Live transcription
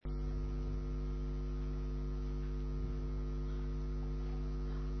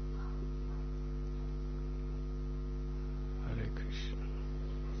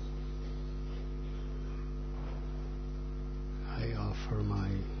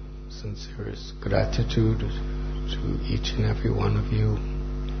sincerest gratitude to each and every one of you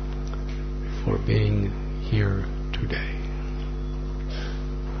for being here today.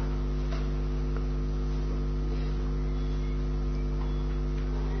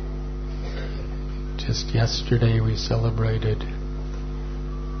 Just yesterday we celebrated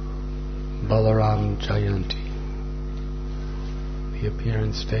Balaram Jayanti, the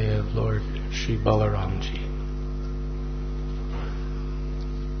appearance day of Lord Shri Balaramji.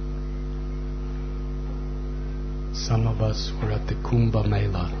 Some of us were at the Kumbh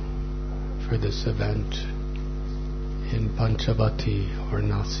Mela for this event in Panchavati or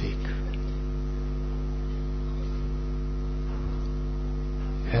Nasik.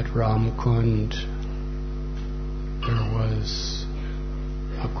 At Ramkund, there was,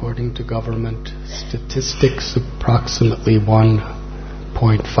 according to government statistics, approximately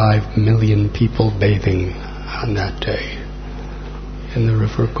 1.5 million people bathing on that day in the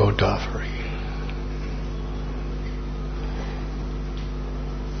river Godavari.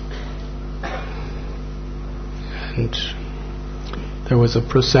 And there was a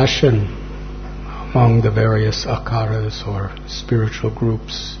procession among the various akharas or spiritual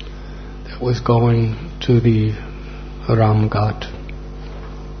groups that was going to the Ramghat.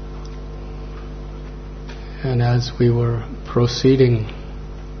 And as we were proceeding,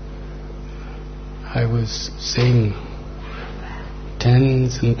 I was seeing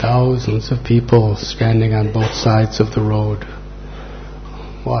tens and thousands of people standing on both sides of the road,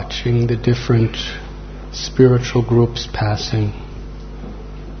 watching the different spiritual groups passing.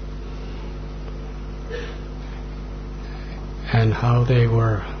 And how they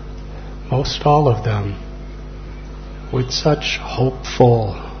were, most all of them, with such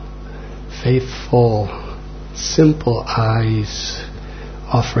hopeful, faithful, simple eyes,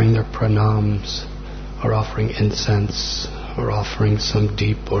 offering their pranams, or offering incense, or offering some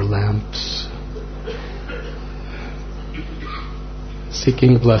deep or lamps,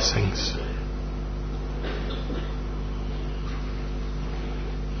 seeking blessings.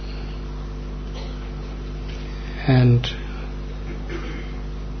 And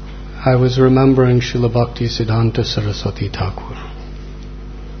I was remembering Srila Bhakti Siddhanta Saraswati Thakur.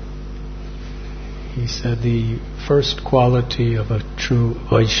 He said the first quality of a true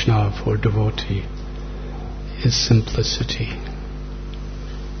Vaishnava or devotee is simplicity.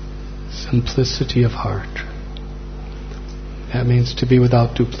 Simplicity of heart. That means to be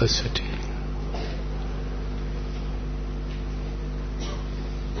without duplicity.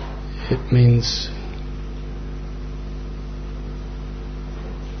 It means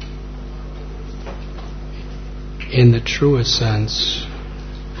in the truest sense,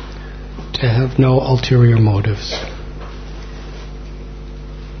 to have no ulterior motives.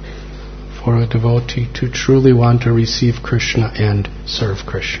 For a devotee to truly want to receive Krishna and serve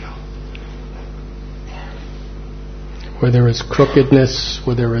Krishna. Where there is crookedness,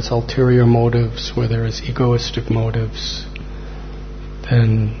 where there is ulterior motives, where there is egoistic motives,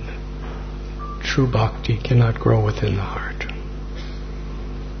 then true bhakti cannot grow within the heart.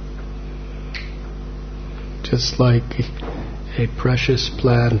 Just like a precious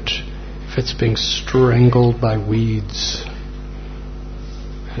plant, if it's being strangled by weeds,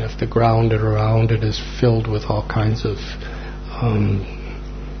 and if the ground around it is filled with all kinds of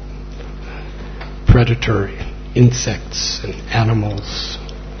predatory insects and animals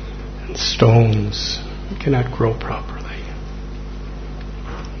and stones, it cannot grow properly.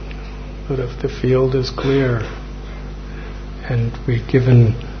 But if the field is clear and we've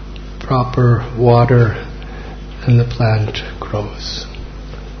given proper water, and the plant grows.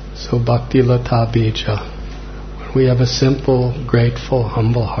 So Bhakti Lata Bija, when we have a simple, grateful,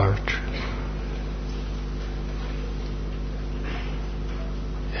 humble heart,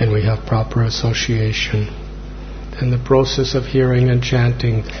 and we have proper association, then the process of hearing and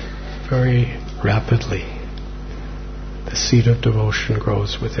chanting very rapidly, the seed of devotion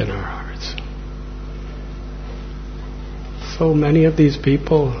grows within our hearts. So many of these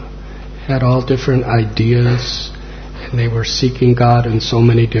people had all different ideas, and they were seeking God in so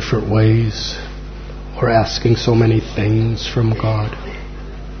many different ways, or asking so many things from God.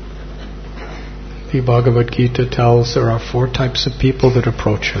 The Bhagavad Gita tells there are 4 types of people that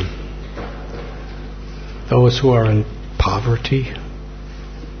approach Him. Those who are in poverty,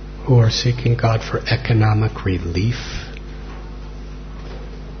 who are seeking God for economic relief,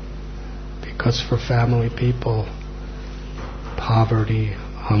 because for family people, poverty,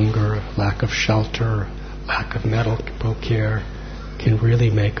 hunger, lack of shelter, lack of medical care can really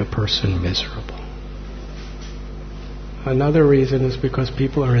make a person miserable. Another reason is because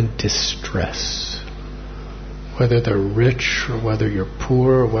people are in distress. whether they're rich or whether you're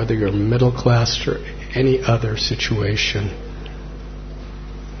poor or whether you're middle class or any other situation.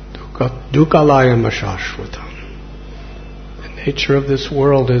 Dukkhalayam ashashvatam. The nature of this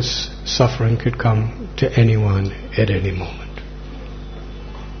world is suffering could come to anyone at any moment.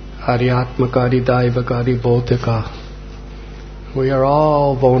 Aryatmakari daivakari bautika. We are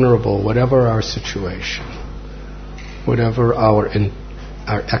all vulnerable, whatever our situation, whatever our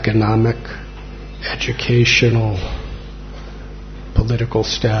economic, educational, political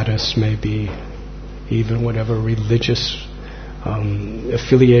status may be, even whatever religious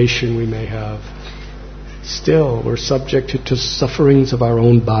affiliation we may have. Still, we're subjected to sufferings of our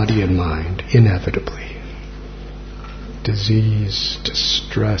own body and mind, inevitably. Disease,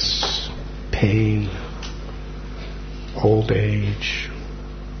 distress, pain, old age,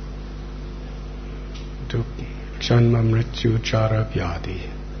 janma mrityu jara vyadi.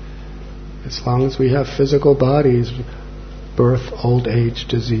 As long as we have physical bodies, birth, old age,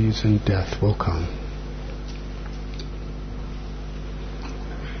 disease, and death will come.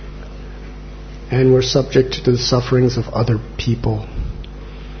 And we're subject to the sufferings of other people.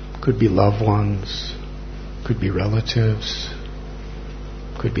 Could be loved ones, could be relatives,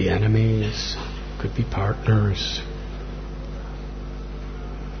 could be enemies, could be partners,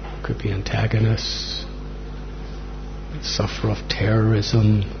 could be antagonists. Suffer of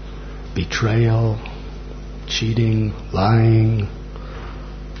terrorism, betrayal, cheating, lying,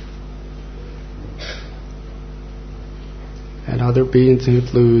 and other beings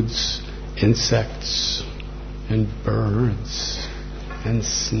includes insects and birds and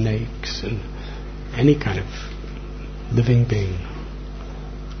snakes and any kind of living being.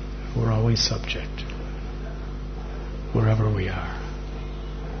 We're always subject, wherever we are,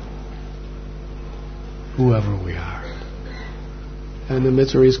 whoever we are. And the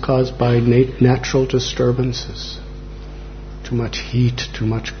misery is caused by natural disturbances. Too much heat, too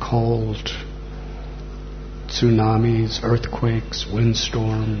much cold, tsunamis, earthquakes,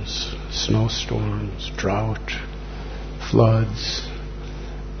 windstorms, snowstorms, drought, floods.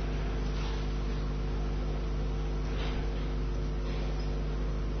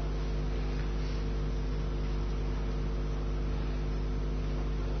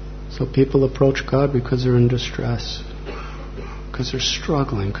 So people approach God because they're in distress, because they're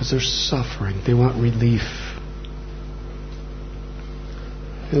struggling, because they're suffering. They want relief.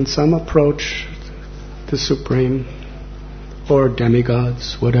 And some approach the Supreme or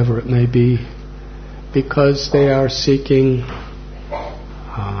demigods, whatever it may be, because they are seeking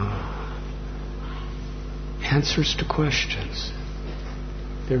answers to questions.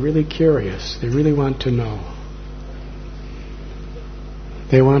 They're really curious. They really want to know.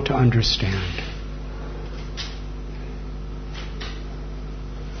 They want to understand.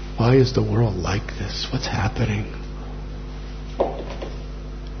 Why is the world like this? What's happening?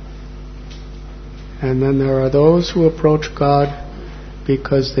 And then there are those who approach God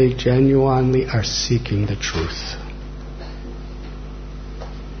because they genuinely are seeking the truth.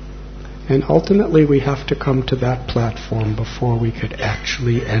 And ultimately we have to come to that platform before we could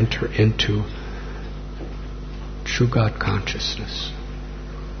actually enter into true God consciousness.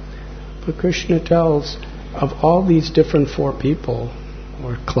 But Krishna tells, of all these different four people,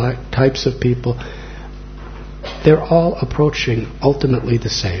 or types of people, they're all approaching ultimately the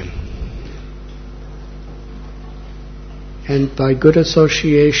same. And by good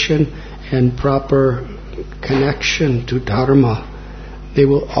association and proper connection to Dharma, they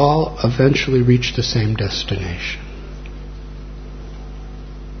will all eventually reach the same destination.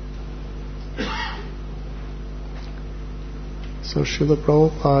 So Srila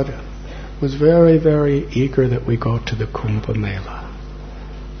Prabhupada was very, very eager that we go to the Kumbh Mela,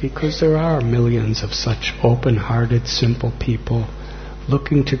 because there are millions of such open-hearted, simple people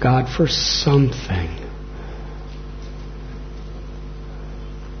looking to God for something.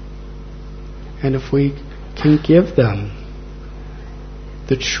 And if we can give them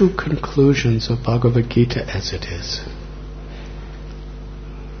the true conclusions of Bhagavad Gita as it is,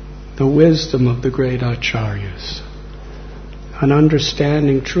 the wisdom of the great acharyas, an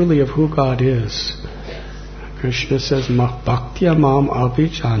understanding truly of who God is. Krishna says, Bhaktya mam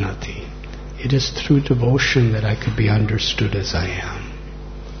abhijanati. It is through devotion that I could be understood as I am.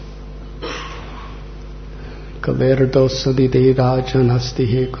 Kalerdosadide rajanasti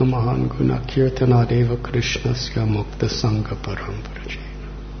heka mahan guna kirtanadeva krishnasya mukta sangha paramparajena.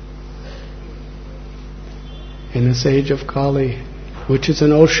 In this age of Kali, which is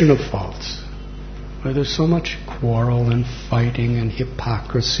an ocean of faults, where there's so much quarrel and fighting and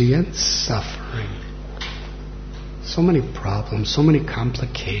hypocrisy and suffering, so many problems, so many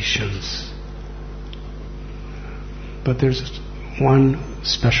complications, But there's one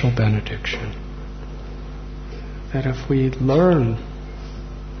special benediction. That if we learn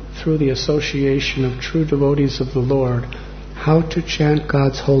through the association of true devotees of the Lord how to chant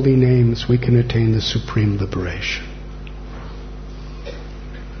God's holy names, we can attain the supreme liberation.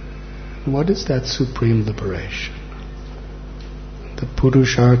 What is that supreme liberation? The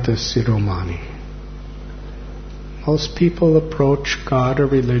Purushartha Siromani. Most people approach God or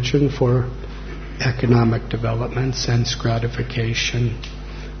religion for economic development, sense gratification,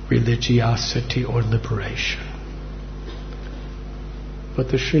 religiosity, or liberation. But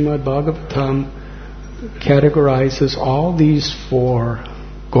the Srimad Bhagavatam categorizes all these four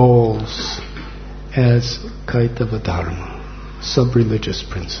goals as Kaitava Dharma, sub-religious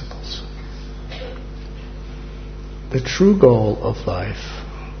principles. The true goal of life,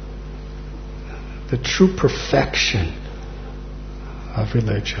 the true perfection of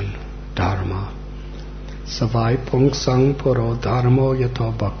religion, Dharma, Savai Pungsang Puro Dharmo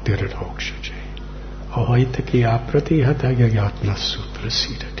Yato Bhaktir Rokshaje Ahoitaki Apratihata Sutra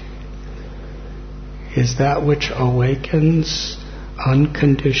Siddhati, is that which awakens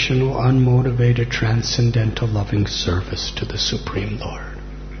unconditional, unmotivated, transcendental loving service to the Supreme Lord.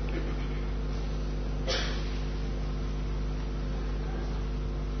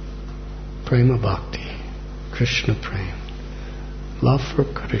 Prema Bhakti, Krishna Prem, love for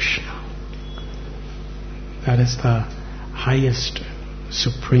Krishna. That is the highest,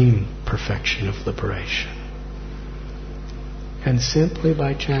 supreme perfection of liberation. And simply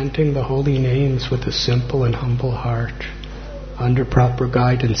by chanting the holy names with a simple and humble heart, under proper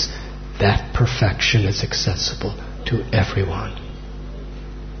guidance, that perfection is accessible to everyone.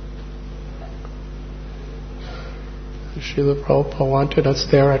 Srila Prabhupada wanted us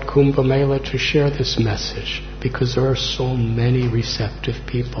there at Kumbh Mela to share this message because there are so many receptive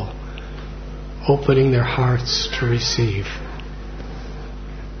people opening their hearts to receive.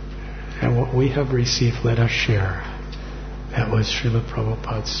 And what we have received, let us share. That was Srila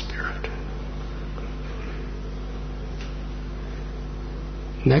Prabhupada's spirit.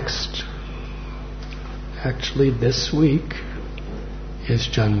 Next, actually this week, is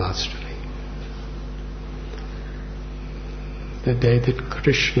Janmastami. The day that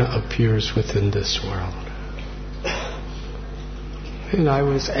Krishna appears within this world. And I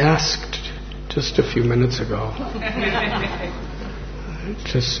was asked just a few minutes ago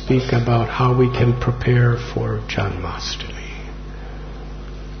to speak about how we can prepare for Janmastami.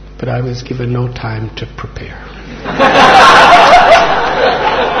 But I was given no time to prepare.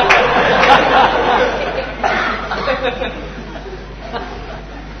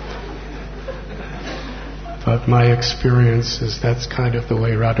 But my experience is that's kind of the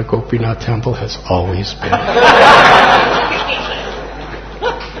way Radha Gopinath Temple has always been.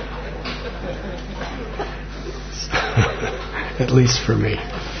 At least for me.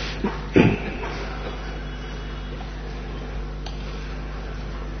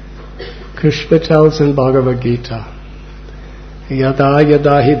 Krishna tells in Bhagavad Gita, Yada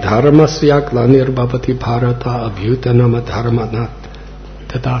yada hi dharmasya glanirvavati bharata abhyutanam dharmanat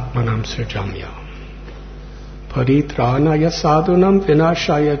tadatmanam srijamya. Paritranaya sadhunam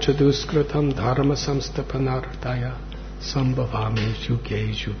vinashaya chaduskritam dharma samstapanartaya sambhavami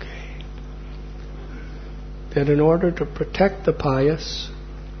yuge yuge. That in order to protect the pious,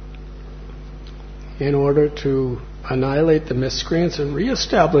 in order to annihilate the miscreants and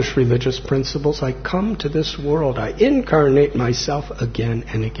reestablish religious principles, I come to this world, I incarnate myself again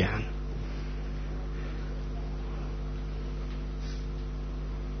and again.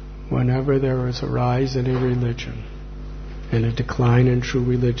 Whenever there is a rise in a religion and a decline in true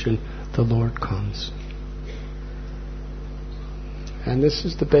religion, the Lord comes. And this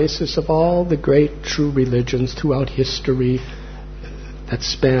is the basis of all the great true religions throughout history that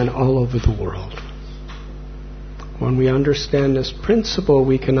span all over the world. When we understand this principle,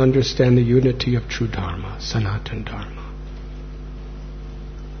 we can understand the unity of true Dharma, Sanatana Dharma.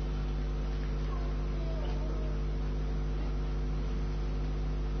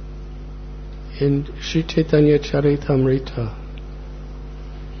 In Sri Chaitanya Charitamrita,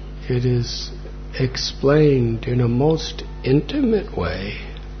 it is explained in a most intimate way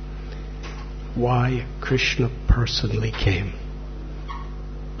why Krishna personally came.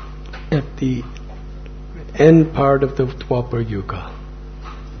 At the end part of the Dwapar Yuga,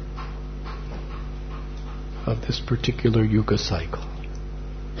 of this particular Yuga cycle,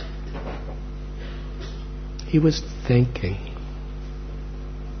 he was thinking.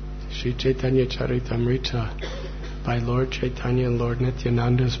 Sri Chaitanya Charitamrita, by Lord Chaitanya and Lord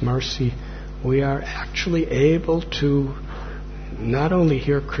Nityananda's mercy, we are actually able to not only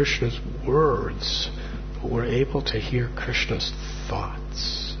hear Krishna's words, but we're able to hear Krishna's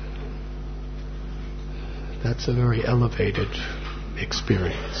thoughts. That's a very elevated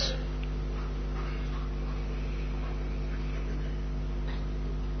experience.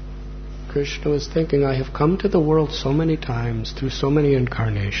 Krishna was thinking, I have come to the world so many times, through so many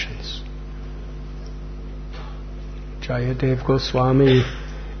incarnations. Jayadev Goswami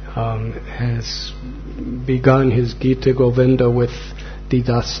has begun his Gita Govinda with the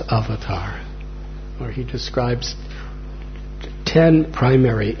Das Avatar, where he describes 10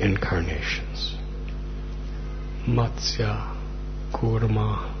 primary incarnations. Matsya,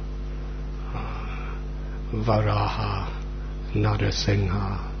 Kurma, Varaha,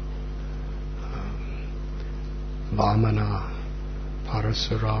 Narasimha, Vamana,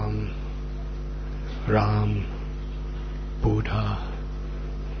 Parasuram, Ram, Buddha,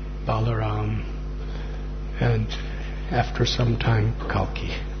 Balaram, and after some time,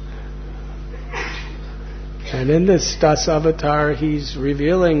 Kalki. And in this Das Avatar, he's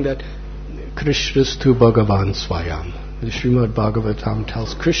revealing that Krishnastu Bhagavan Swayam. The Srimad Bhagavatam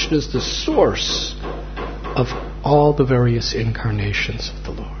tells Krishna is the source of all the various incarnations of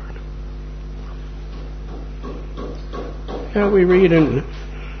the Lord. Yeah, we read in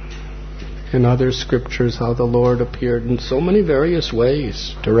other scriptures how the Lord appeared in so many various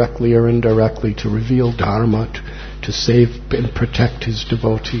ways, directly or indirectly, to reveal Dharma, to save and protect His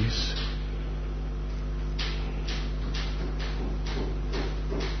devotees.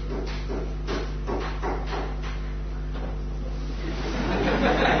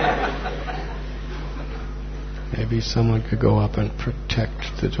 Maybe someone could go up and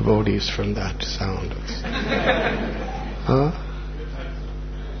protect the devotees from that sound. Huh?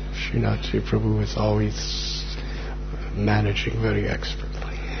 Srinathji Prabhu is always managing very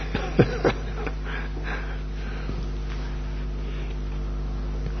expertly.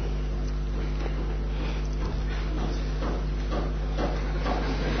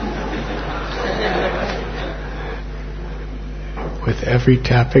 With every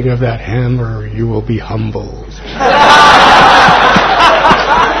tapping of that hammer, you will be humbled.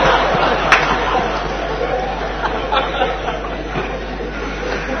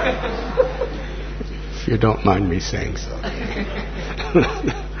 If you don't mind me saying so.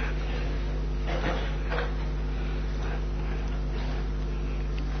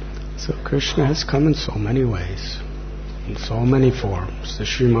 So Krishna has come in so many ways, in so many forms. The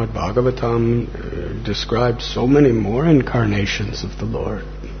Srimad Bhagavatam describes so many more incarnations of the Lord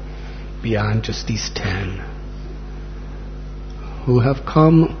beyond just these 10, who have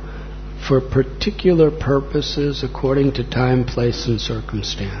come for particular purposes according to time, place, and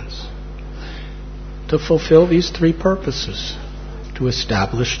circumstance, to fulfill these 3 purposes: to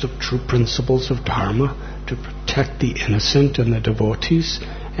establish the true principles of Dharma, to protect the innocent and the devotees,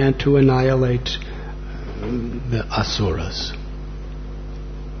 and to annihilate the asuras.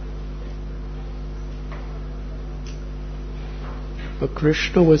 But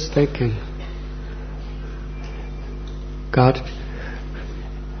Krishna was thinking, God,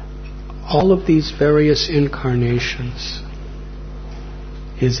 all of these various incarnations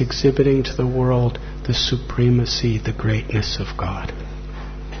is exhibiting to the world the supremacy, the greatness of God,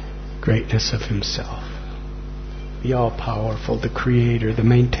 greatness of Himself, the all-powerful, the creator, the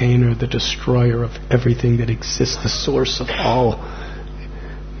maintainer, the destroyer of everything that exists, the source of all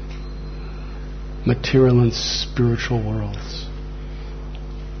material and spiritual worlds.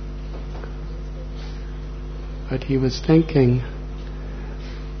 But he was thinking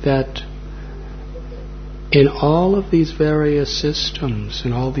that in all of these various systems,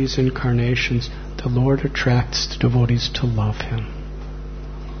 in all these incarnations, the Lord attracts the devotees to love Him.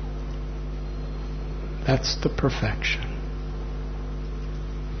 That's the perfection.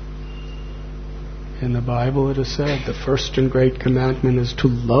 In the Bible it is said, the first and great commandment is to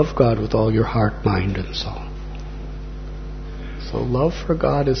love God with all your heart, mind, and soul. So love for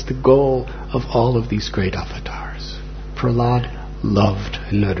God is the goal of all of these great avatars. Prahlad loved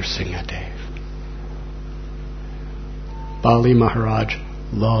Narasimhadev. Bali Maharaj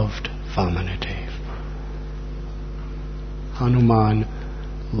loved Vamanadev. Hanuman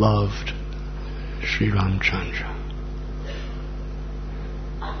loved Sri Ramchandra.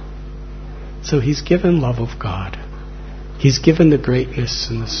 So he's given love of God. He's given the greatness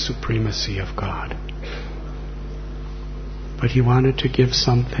and the supremacy of God. But he wanted to give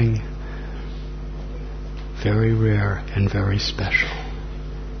something very rare and very special.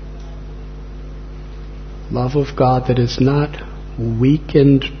 Love of God that is not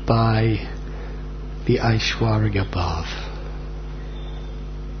weakened by the Aishwarya Bhav,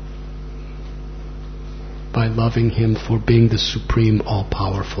 by loving Him for being the supreme,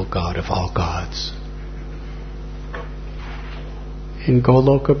 all-powerful God of all gods. In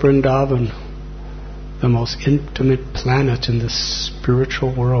Goloka Vrindavan, the most intimate planet in the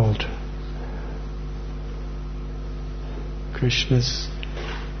spiritual world, Krishna's,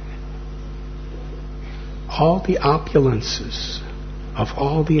 all the opulences of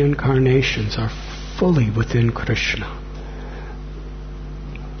all the incarnations are fully within Krishna.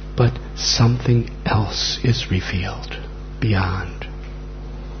 But something else is revealed beyond.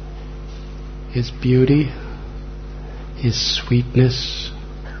 His beauty, His sweetness,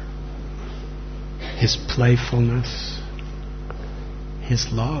 His playfulness, His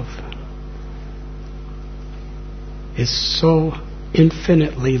love is so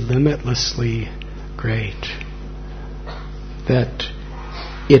infinitely, limitlessly great that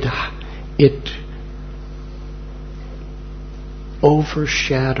it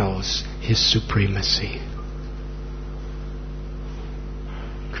overshadows His supremacy.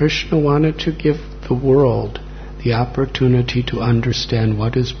 Krishna wanted to give the world the opportunity to understand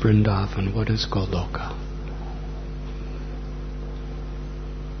what is Vrindavan, what is Goloka.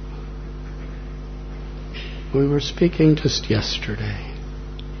 We were speaking just yesterday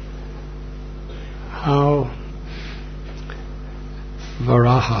how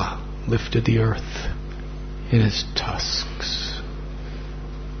Varaha lifted the earth in his tusks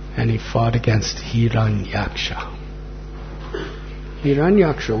and he fought against Hiranyaksha.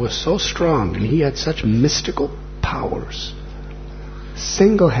 Hiranyaksha was so strong and he had such mystical powers.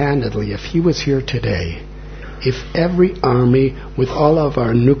 Single-handedly, if he was here today, if every army with all of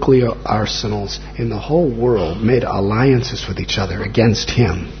our nuclear arsenals in the whole world made alliances with each other against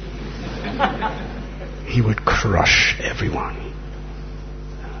him, he would crush everyone.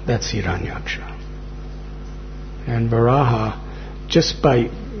 That's Hiranyaksha. And Varaha, just by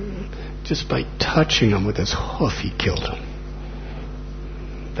touching him with his hoof, he killed him.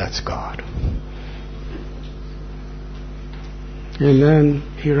 That's God. And then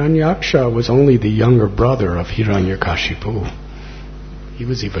Hiranyaksha was only the younger brother of Hiranyakashipu. He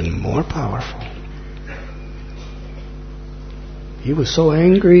was even more powerful. He was so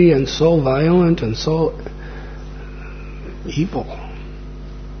angry and so violent and so evil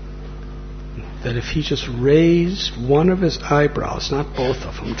that if he just raised one of his eyebrows, not both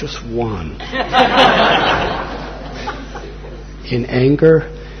of them, just one, in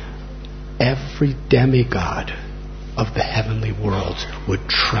anger, every demigod of the heavenly worlds would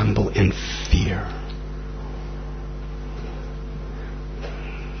tremble in fear.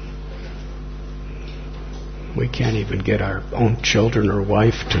 We can't even get our own children or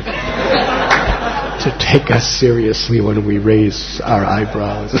wife to take us seriously when we raise our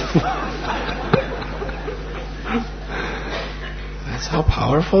eyebrows. That's how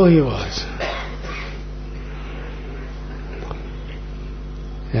powerful he was.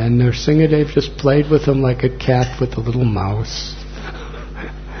 And Nrsingadev just played with him like a cat with a little mouse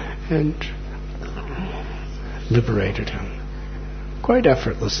and liberated him. Quite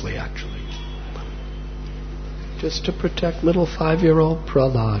effortlessly, actually. Just to protect little 5-year-old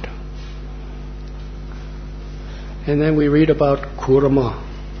Prahlad. And then we read about Kurma.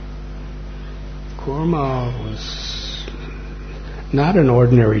 Kurma was not an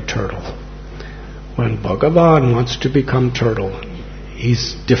ordinary turtle. When Bhagavan wants to become turtle,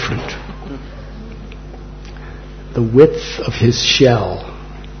 he's different. The width of his shell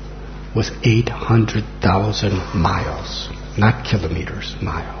was 800,000 miles. Not kilometers,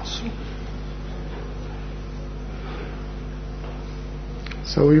 miles.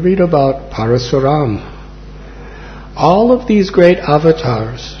 So we read about Parasuram. All of these great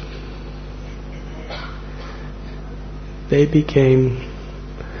avatars, they became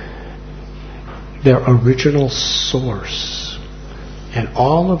their original source. And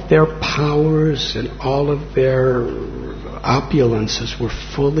all of their powers and all of their opulences were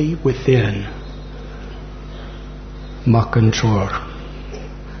fully within Makanchor,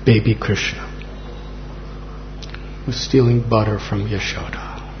 baby Krishna, who's stealing butter from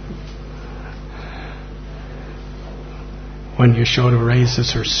Yashoda. When Yashoda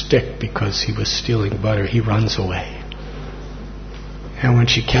raises her stick because he was stealing butter, he runs away. And when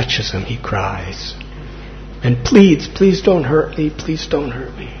she catches him, he cries and pleads, "Please don't hurt me, please don't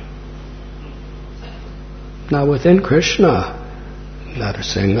hurt me." Now within Krishna,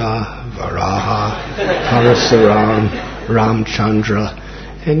 Narasimha, Varaha, Parasuram, Ramchandra,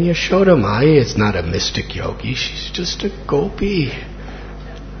 and Yashoda Maya is not a mystic yogi, she's just a gopi.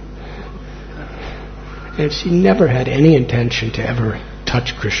 And she never had any intention to ever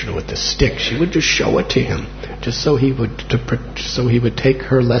touch Krishna with the stick. She would just show it to him, just so he would take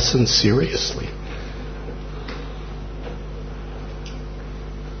her lesson seriously.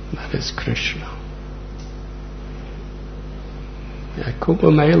 That is Krishna. At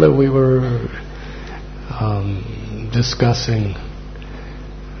Kumbh Mela we were discussing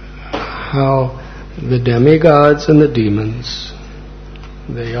how the demigods and the demons,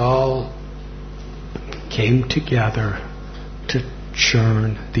 they all came together to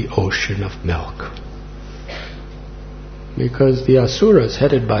churn the ocean of milk. Because the Asuras,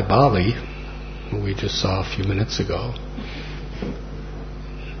 headed by Bali, who we just saw a few minutes ago,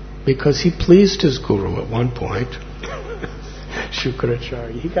 because he pleased his guru at one point,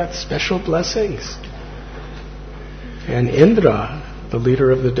 Shukracharya, he got special blessings. And Indra, the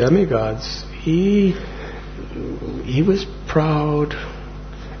leader of the demigods, he was proud,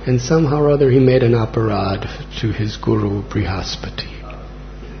 and somehow or other he made an aparad to his guru Brihaspati.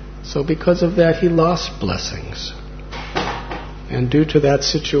 So because of that he lost blessings. And due to that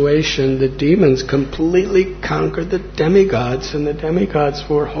situation, the demons completely conquered the demigods, and the demigods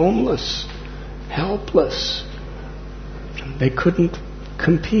were homeless, helpless. They couldn't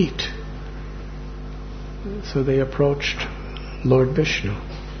compete. So they approached Lord Vishnu,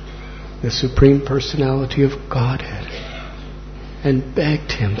 the Supreme Personality of Godhead, and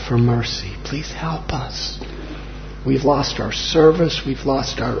begged him for mercy. Please help us. We've lost our service, we've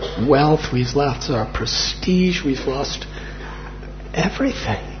lost our wealth, we've lost our prestige, we've lost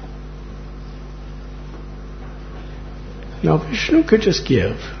everything. Now Vishnu could just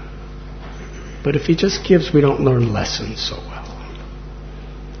give, but if he just gives, we don't learn lessons so well.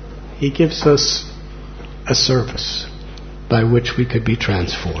 He gives us a service by which we could be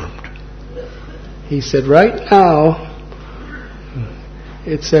transformed. He said, right now,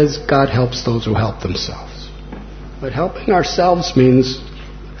 it says God helps those who help themselves. But helping ourselves means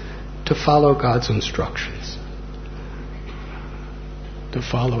to follow God's instructions, to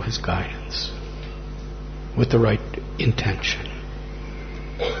follow His guidance with the right intention.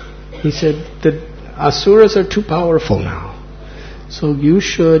 He said, the Asuras are too powerful now, so you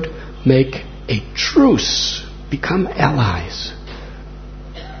should make a truce, become allies,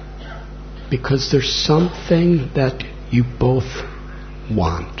 because there's something that you both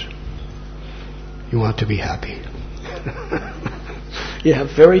want. You want to be happy. You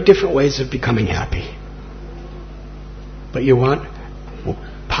have very different ways of becoming happy. But you want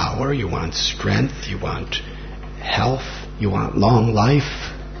power, you want strength, you want health, you want long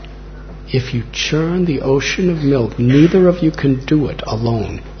life. If you churn the ocean of milk, neither of you can do it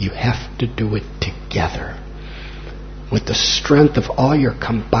alone. You have to do it together. With the strength of all your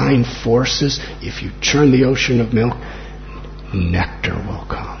combined forces, if you churn the ocean of milk, nectar will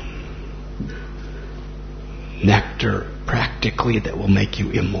come. Nectar, practically, that will make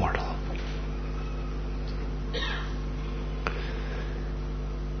you immortal.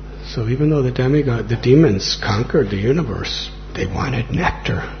 So even though the demons conquered the universe, they wanted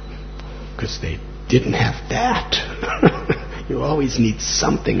nectar, because they didn't have that. You always need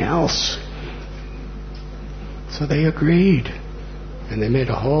something else. So they agreed. And they made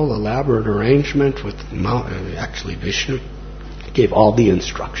a whole elaborate arrangement with actually Vishnu gave all the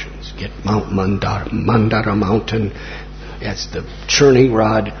instructions. Get Mount Mandara mountain as the churning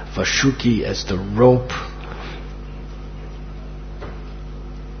rod, Vashuki as the rope.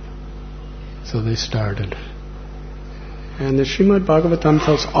 So they started. And the Srimad Bhagavatam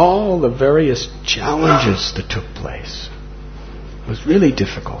tells all the various challenges that took place. It was really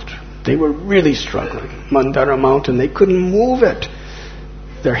difficult. They were really struggling. Mandara mountain, they couldn't move it.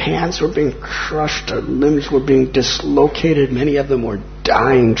 Their hands were being crushed, their limbs were being dislocated, many of them were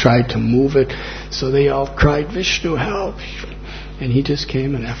dying, tried to move it. So they all cried, Vishnu, help! And he just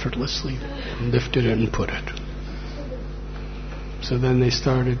came and effortlessly lifted it and put it. So then they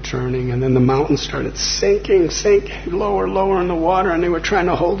started churning, and then the mountain started sinking lower in the water, and they were trying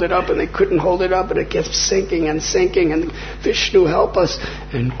to hold it up, and they couldn't hold it up, and it kept sinking, and Vishnu, help us!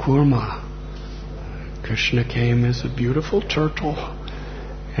 And Kurma, Krishna came as a beautiful turtle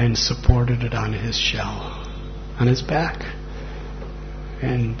and supported it on his shell, on his back.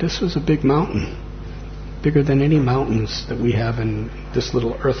 And this was a big mountain, bigger than any mountains that we have in this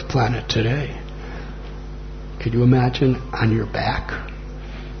little earth planet today. Could you imagine on your back?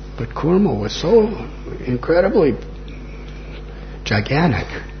 But Kurma was so incredibly gigantic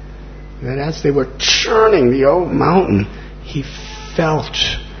that as they were churning the old mountain, he felt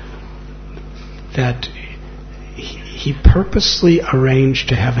that he purposely arranged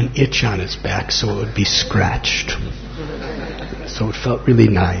to have an itch on his back so it would be scratched. So it felt really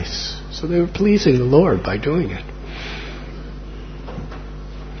nice. So they were pleasing the Lord by doing it.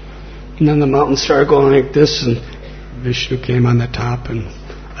 And then the mountain started going like this, and Vishnu came on the top and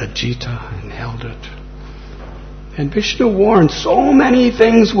Ajita and held it. And Vishnu warned, so many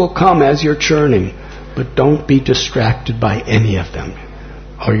things will come as you're churning. But don't be distracted by any of them,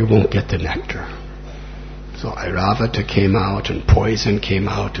 or you won't get the nectar. So Airavata came out, and poison came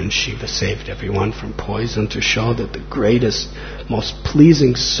out, and Shiva saved everyone from poison to show that the greatest, most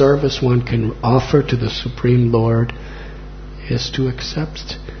pleasing service one can offer to the Supreme Lord is to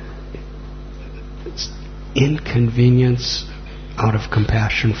accept inconvenience out of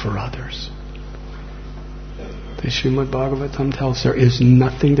compassion for others. The Srimad Bhagavatam tells there is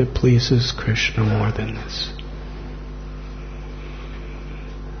nothing that pleases Krishna more than this.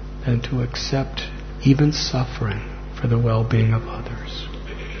 And to accept even suffering for the well-being of others,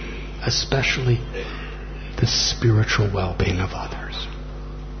 especially the spiritual well-being of others.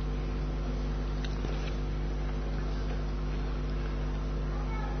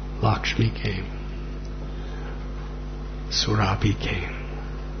 Lakshmi came. Surabhi came.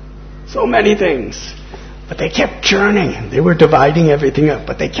 So many things. But they kept churning. They were dividing everything up,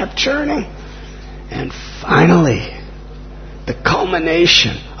 but they kept churning. And finally, the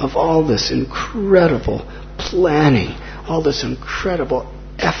culmination of all this incredible planning, all this incredible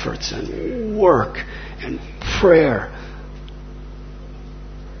efforts and work and prayer,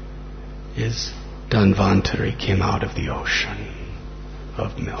 is Dhanvantari came out of the ocean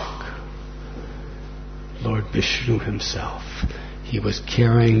of milk. Lord Vishnu himself, he was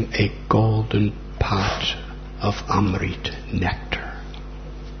carrying a golden pot of Amrit nectar.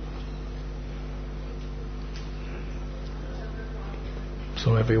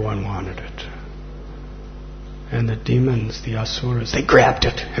 So everyone wanted it. And the demons, the asuras, they grabbed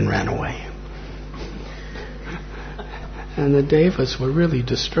it and ran away. And the devas were really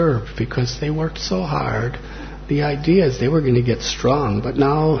disturbed because they worked so hard. The idea is they were going to get strong, but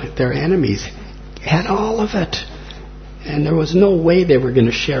now their enemies had all of it. And there was no way they were going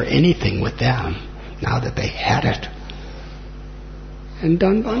to share anything with them now that they had it. And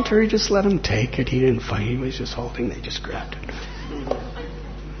Dhanvantari just let him take it. He didn't fight. He was just holding. They just grabbed it.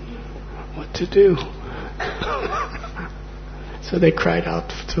 What to do? So they cried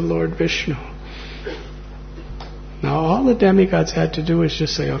out to Lord Vishnu. Now all the demigods had to do was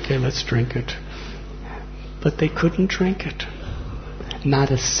just say, okay, let's drink it. But they couldn't drink it.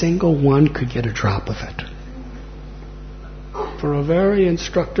 Not a single one could get a drop of it. For a very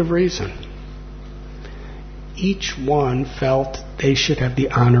instructive reason. Each one felt they should have the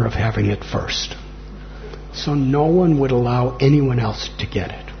honor of having it first. So no one would allow anyone else to get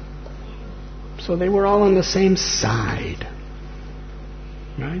it. So they were all on the same side.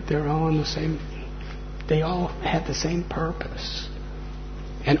 Right? They're all on the same... They all had the same purpose.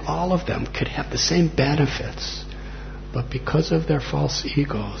 And all of them could have the same benefits. But because of their false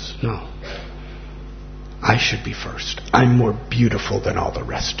egos, no. I should be first. I'm more beautiful than all the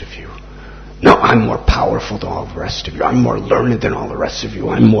rest of you. No, I'm more powerful than all the rest of you. I'm more learned than all the rest of you.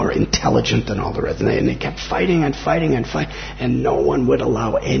 I'm more intelligent than all the rest. And they kept fighting and fighting and fighting. And no one would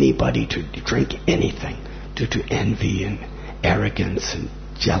allow anybody to drink anything due to envy and arrogance and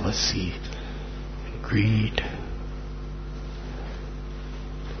jealousy and greed.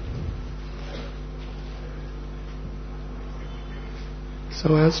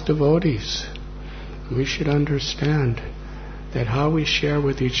 So as devotees, we should understand that how we share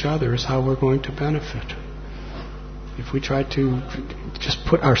with each other is how we're going to benefit. If we try to just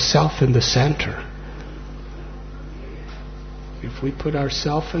put ourselves in the center, if we put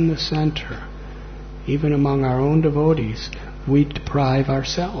ourselves in the center, even among our own devotees, we deprive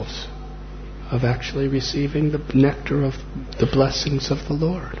ourselves of actually receiving the nectar of the blessings of the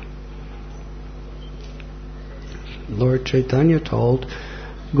Lord. Lord Chaitanya told,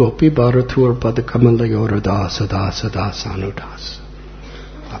 Gopi Bharatur Padakamalayora Dasa Dasa Dasanudas.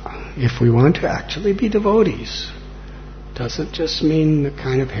 If we want to actually be devotees, doesn't just mean the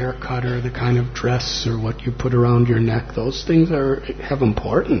kind of haircut or the kind of dress or what you put around your neck. Those things have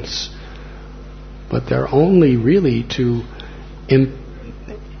importance. But they're only really to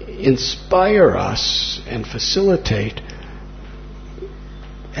inspire us and facilitate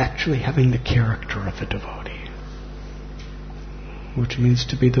actually having the character of a devotee. Which means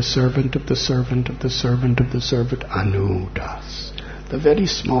to be the servant of the servant of the servant of the servant, Anudas. The very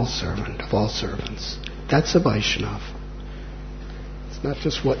small servant of all servants. That's a Vaishnav. It's not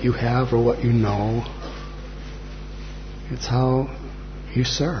just what you have or what you know. It's how you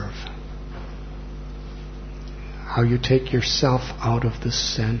serve. How you take yourself out of the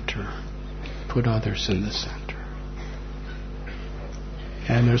center. Put others in the center.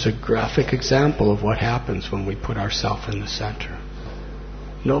 And there's a graphic example of what happens when we put ourselves in the center.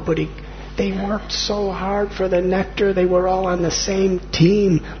 They worked so hard for the nectar, they were all on the same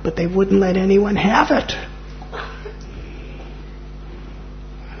team, but they wouldn't let anyone have it.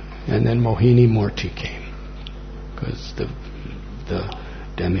 And then Mohini Murti came, because the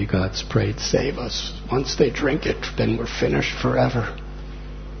demigods prayed, save us. Once they drink it, then we're finished forever.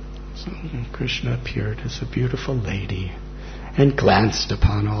 So Krishna appeared as a beautiful lady and glanced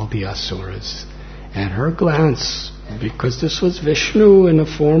upon all the asuras. And her glance, because this was Vishnu in the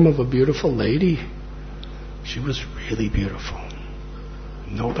form of a beautiful lady, she was really beautiful.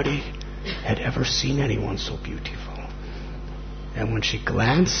 Nobody had ever seen anyone so beautiful. And when she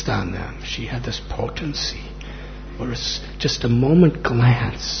glanced on them, she had this potency. Whereas just a moment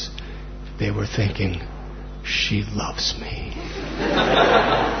glance, they were thinking, she loves me.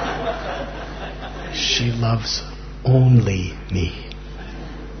 She loves only me,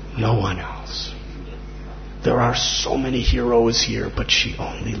 no one else. There are so many heroes here, but she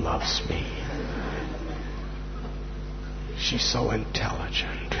only loves me. She's so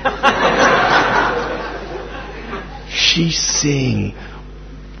intelligent. She's seeing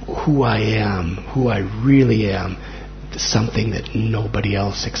who I am, who I really am, something that nobody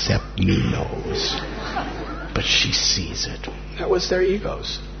else except me knows. But she sees it. That was their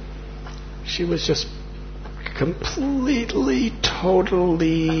egos. She was just completely,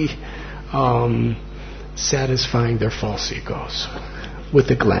 totally satisfying their false egos with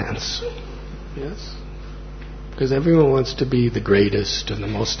a glance. Yes? Because everyone wants to be the greatest and the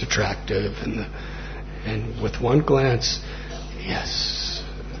most attractive, and with one glance, yes,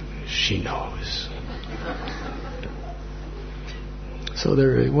 she knows. So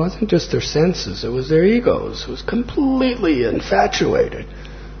it wasn't just their senses, it was their egos. It was completely infatuated.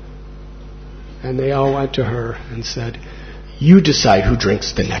 And they all went to her and said, you decide who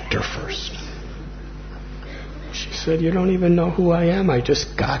drinks the nectar first. She said, you don't even know who I am. I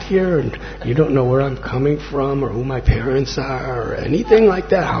just got here and you don't know where I'm coming from or who my parents are or anything like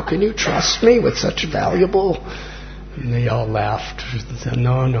that. How can you trust me with such valuable... And they all laughed and said,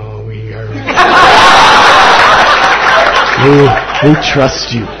 no, we are... we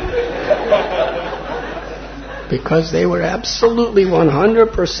trust you. Because they were absolutely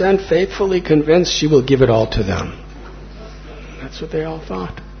 100% faithfully convinced she will give it all to them. That's what they all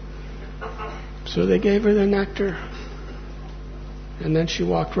thought. So they gave her the nectar. And then she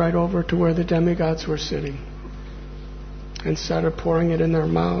walked right over to where the demigods were sitting and started pouring it in their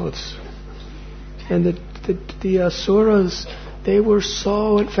mouths. And the asuras, they were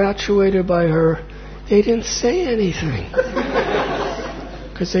so infatuated by her, they didn't say anything.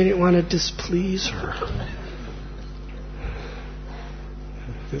 Because they didn't want to displease her.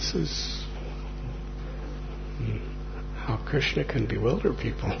 This is how Krishna can bewilder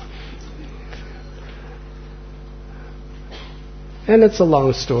people. And it's a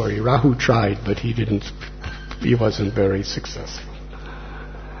long story. Rahu tried, but he wasn't very successful.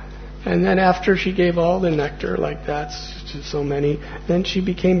 And then after she gave all the nectar like that to so many, then she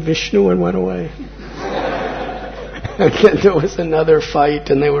became Vishnu and went away. And then there was another fight,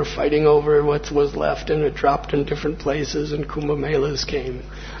 and they were fighting over what was left, and it dropped in different places, and Kumbh Melas came.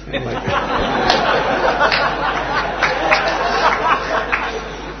 And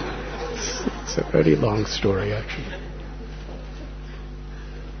it's a very long story, actually.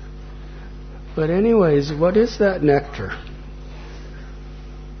 But anyways, what is that nectar?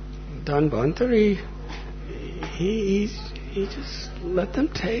 Dhanvantari, he just let them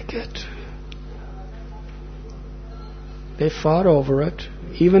take it. They fought over it.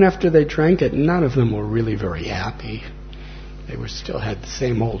 Even after they drank it, none of them were really very happy. They still had the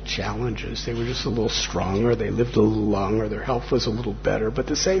same old challenges. They were just a little stronger. They lived a little longer. Their health was a little better. But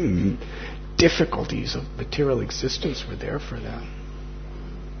the same difficulties of material existence were there for them.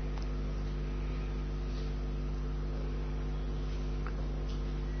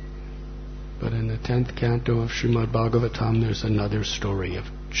 But in the 10th canto of Srimad Bhagavatam, there's another story of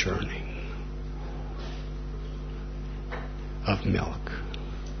churning of milk.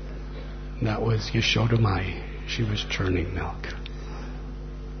 And that was Yashoda Mai. She was churning milk.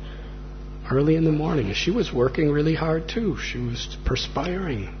 Early in the morning. She was working really hard too. She was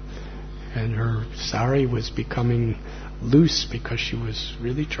perspiring. And her sari was becoming loose because she was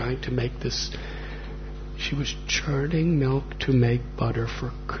really trying to make this... She was churning milk to make butter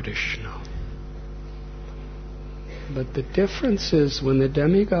for Krishna. But the difference is when the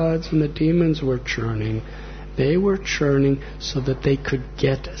demigods and the demons were churning, they were churning so that they could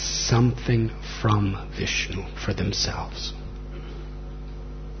get something from Vishnu for themselves.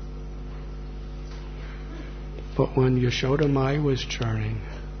 But when Yashoda Mai was churning,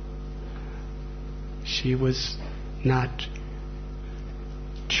 she was not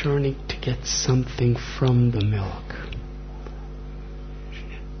churning to get something from the milk.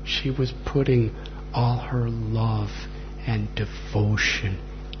 She was putting all her love and devotion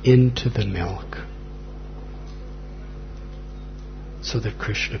into the milk so that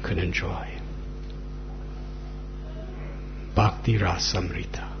Krishna could enjoy. Bhakti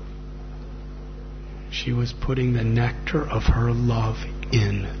Rasamrita. She was putting the nectar of her love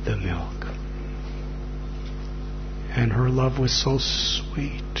in the milk. And her love was so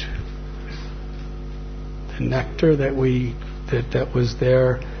sweet. The nectar that was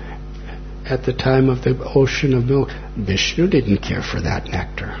there at the time of the ocean of milk, Vishnu didn't care for that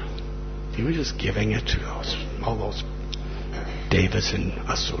nectar. He was just giving it to all those devas and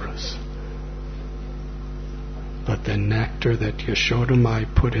asuras. But the nectar that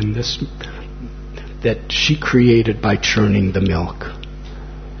Yashodamai put in this, that she created by churning the milk,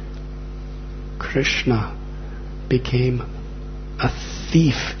 Krishna became a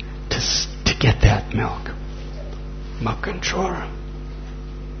thief to get that milk. Makanchora.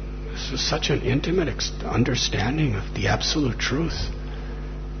 This is such an intimate understanding of the absolute truth.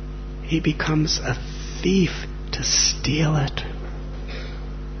 He becomes a thief to steal it.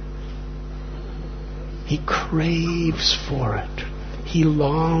 He craves for it. He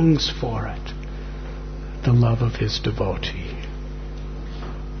longs for it. The love of his devotee.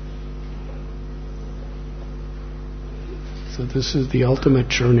 So this is the ultimate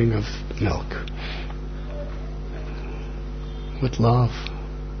churning of milk. With love.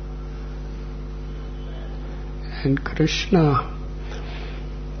 And Krishna,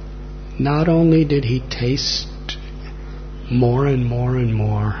 not only did he taste more and more and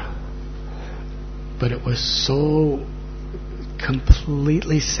more, but it was so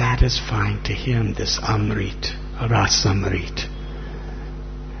completely satisfying to him, this Amrit, Rasamrit,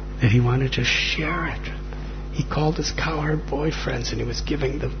 that he wanted to share it. He called his cowherd boyfriends and he was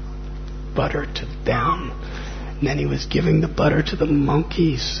giving the butter to them. And then he was giving the butter to the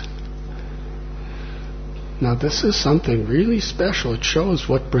monkeys. Now this is something really special. It shows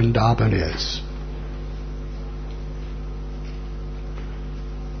what Vrindavan is.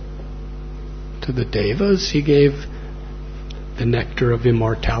 To the devas, he gave the nectar of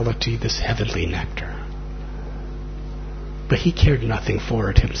immortality, this heavenly nectar. But he cared nothing for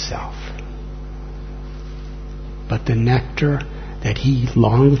it himself. But the nectar that he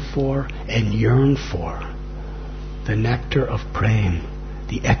longed for and yearned for, the nectar of prema,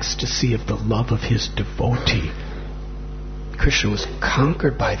 the ecstasy of the love of his devotee, Krishna was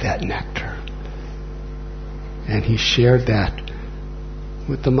conquered by that nectar. And he shared that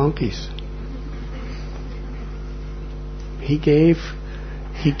with the monkeys. He gave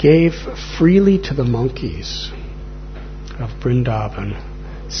freely to the monkeys of Vrindavan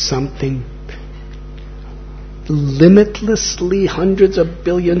something limitlessly hundreds of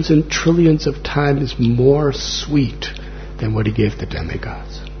billions and trillions of times more sweet than what he gave the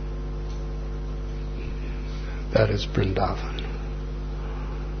demigods. That is Vrindavan.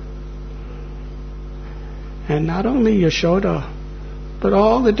 And not only Yashoda, but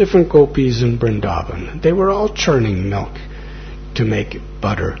all the different gopis in Vrindavan, they were all churning milk to make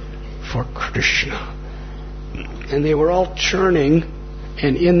butter for Krishna. And they were all churning,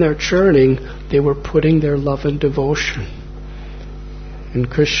 and in their churning, they were putting their love and devotion. And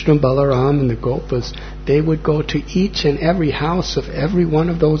Krishna, Balaram, and the Gopas, they would go to each and every house of every one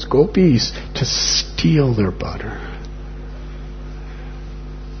of those gopis to steal their butter.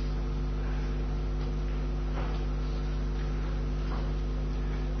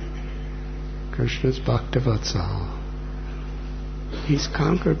 Krishna's Bhaktivatsal. He's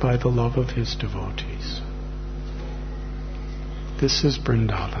conquered by the love of his devotees. This is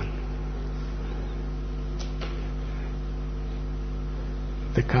Vrindavan.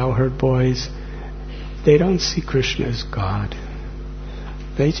 The cowherd boys, they don't see Krishna as God.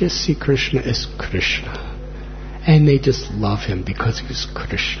 They just see Krishna as Krishna. And they just love him because he's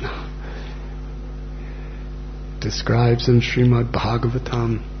Krishna. Describes in Srimad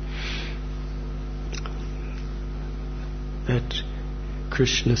Bhagavatam that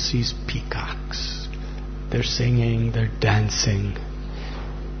Krishna sees peacocks. They're singing, they're dancing,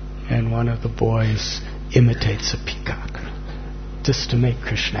 and one of the boys imitates a peacock just to make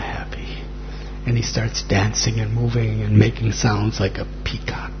Krishna happy. And he starts dancing and moving and making sounds like a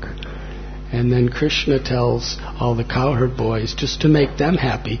peacock. And then Krishna tells all the cowherd boys, just to make them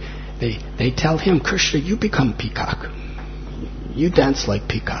happy, they tell him, Krishna, you become peacock. You dance like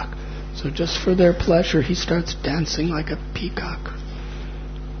peacock. So just for their pleasure, he starts dancing like a peacock.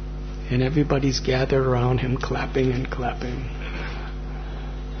 And everybody's gathered around him, clapping and clapping.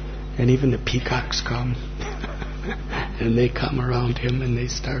 And even the peacocks come. And they come around him and they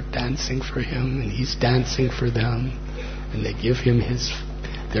start dancing for him, and he's dancing for them. And they give him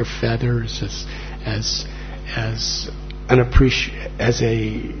their feathers as as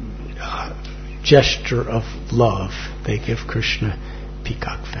a gesture of love, they give Krishna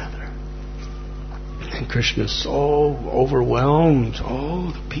peacock feather. And Krishna's so overwhelmed.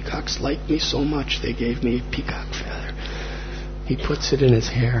 Oh, the peacocks like me so much, they gave me a peacock feather. He puts it in his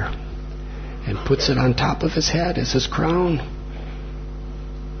hair and puts it on top of his head as his crown.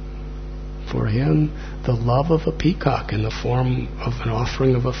 For him, the love of a peacock in the form of an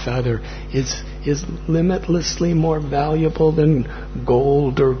offering of a feather is limitlessly more valuable than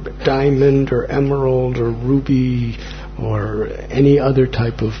gold or diamond or emerald or ruby or any other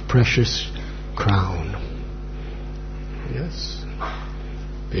type of precious crown. Yes.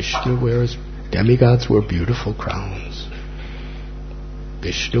 Vishnu wears, demigods wear beautiful crowns.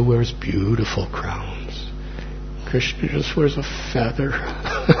 Vishnu wears beautiful crowns. Krishna just wears a feather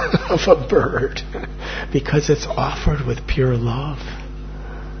of a bird because it's offered with pure love.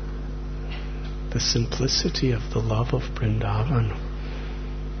 The simplicity of the love of Vrindavan.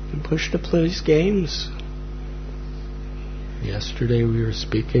 And Krishna plays games. Yesterday we were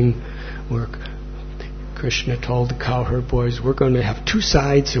speaking where Krishna told the cowherd boys, we're going to have two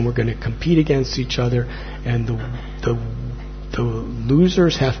sides and we're going to compete against each other, and the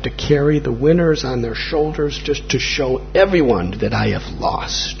losers have to carry the winners on their shoulders just to show everyone that I have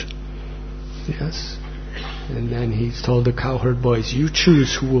lost. Yes. And then he's told the cowherd boys, you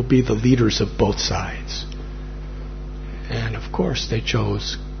choose who will be the leaders of both sides. And of course they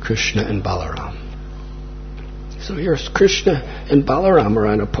chose Krishna and Balaram. So here's Krishna and Balaram are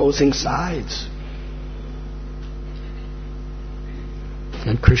on opposing sides.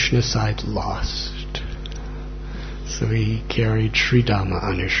 And Krishna's side lost. So he carried Sridhama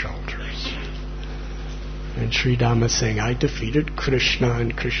on his shoulders. And Sridhama saying, I defeated Krishna.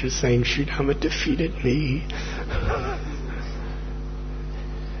 And Krishna saying, Sridhama defeated me.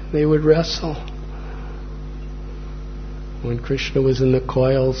 They would wrestle. When Krishna was in the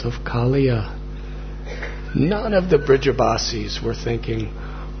coils of Kaliya, none of the Brijabasis were thinking,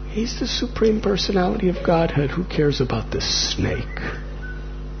 he's the Supreme Personality of Godhead. Who cares about this snake?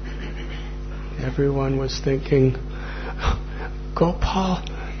 Everyone was thinking, Gopal,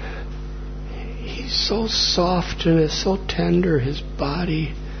 he's so soft and is so tender, his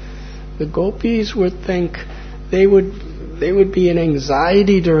body. The gopis would think they would be in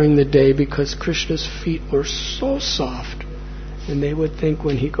anxiety during the day because Krishna's feet were so soft. And they would think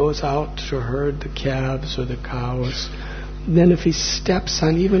when he goes out to herd the calves or the cows, then if he steps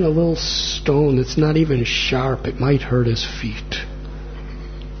on even a little stone that's not even sharp, it might hurt his feet.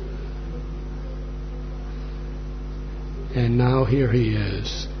 And now here he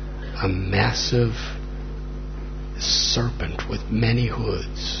is, a massive serpent with many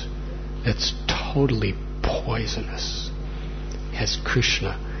hoods that's totally poisonous, has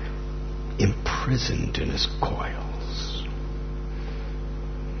Krishna imprisoned in his coils.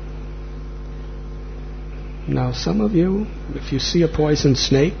 Now some of you, if you see a poison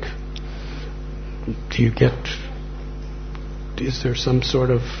snake, is there some sort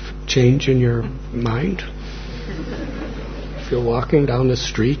of change in your mind? If you're walking down the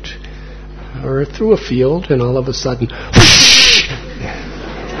street or through a field and all of a sudden a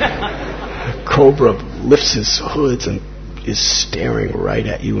cobra lifts his hoods and is staring right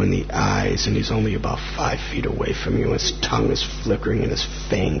at you in the eyes, and he's only about 5 feet away from you, his tongue is flickering and his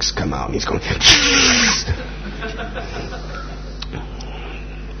fangs come out and he's going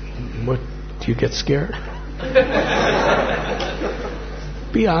what, do you get scared?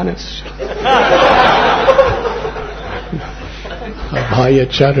 Be honest. I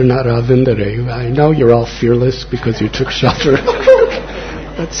know you're all fearless because you took shelter.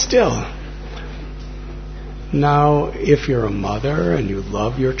 But still. Now, if you're a mother and you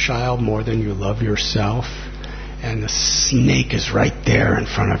love your child more than you love yourself, and the snake is right there in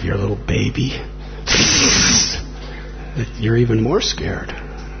front of your little baby, you're even more scared.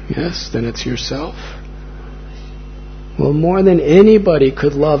 Yes, than it's yourself. Well, more than anybody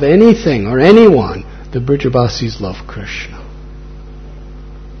could love anything or anyone, the Brijabasis love Krishna.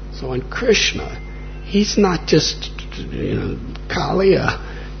 So in Krishna, he's not just, Kaliya.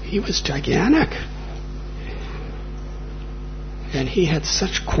 He was gigantic. And he had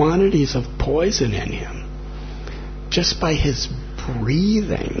such quantities of poison in him. Just by his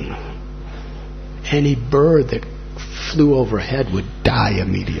breathing, any bird that flew overhead would die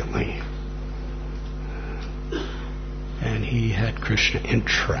immediately. And he had Krishna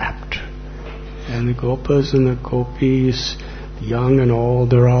entrapped. And the gopas and the gopis, young and old,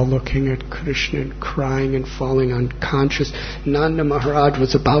 they're all looking at Krishna and crying and falling unconscious. Nanda Maharaj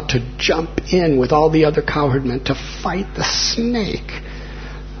was about to jump in with all the other cowherd men to fight the snake.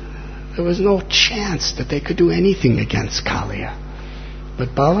 There was no chance that they could do anything against Kaliya.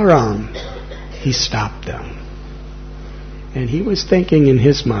 But Balaram, he stopped them. And he was thinking in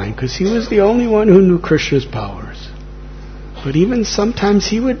his mind, because he was the only one who knew Krishna's powers. But even sometimes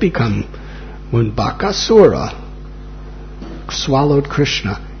he would become, when Bakasura swallowed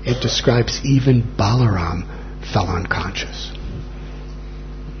Krishna, it describes even Balaram fell unconscious.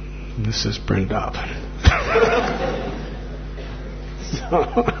 And this is Vrindavan.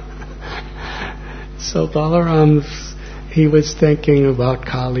 So Balaram, he was thinking about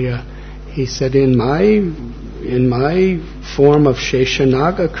Kaliya. He said, in my form of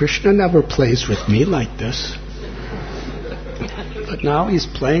Sheshanaga, Krishna never plays with me like this. But now he's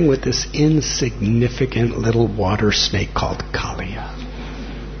playing with this insignificant little water snake called Kaliya.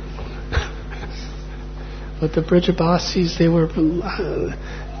 But the Brijabasis, they were...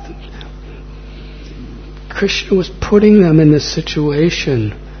 Krishna was putting them in this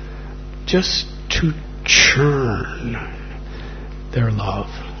situation just to churn their love.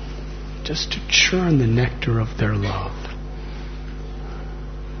 Just to churn the nectar of their love.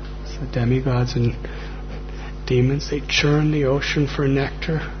 So demigods and demons, they churn the ocean for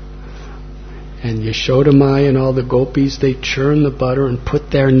nectar. And Yashodamai and all the gopis, they churn the butter and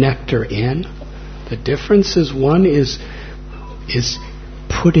put their nectar in. The difference is one is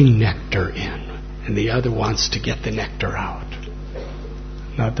putting nectar in, and the other wants to get the nectar out.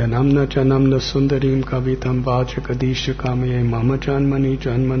 Nadanamna janamna sundarim kavitam vajakadisha kamaye mama janmani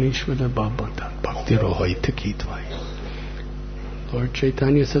janmanishvara babata bhakti rohoita kitvai. Lord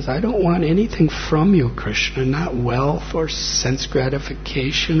Chaitanya says, I don't want anything from you, Krishna, not wealth or sense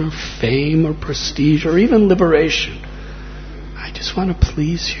gratification or fame or prestige or even liberation. I just want to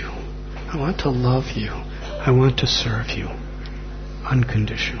please you. I want to love you. I want to serve you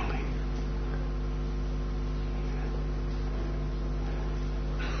unconditionally.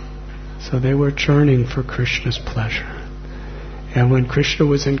 So they were churning for Krishna's pleasure. And when Krishna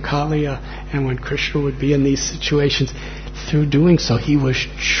was in Kaliya, and when Krishna would be in these situations, through doing so, he was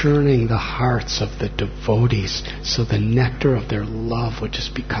churning the hearts of the devotees, so the nectar of their love would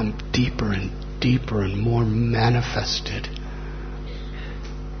just become deeper and deeper and more manifested,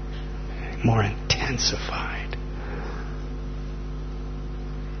 more intensified.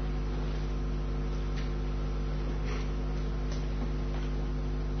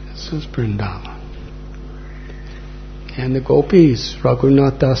 This is Vrindavan. And the gopis,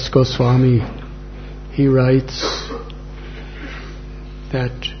 Radhanath Swami, he writes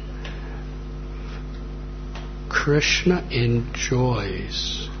that Krishna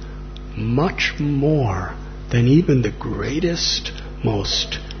enjoys much more than even the greatest,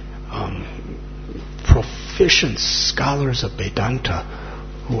 most proficient scholars of Vedanta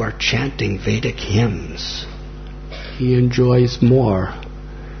who are chanting Vedic hymns. He enjoys more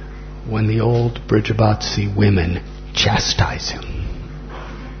when the old Brijabatsi women chastise him.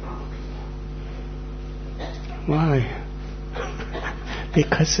 Why?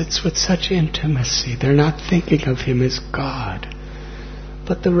 Because it's with such intimacy. They're not thinking of him as God.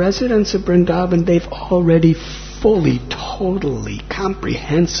 But the residents of Vrindavan, they've already fully, totally,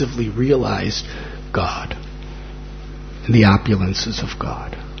 comprehensively realized God and the opulences of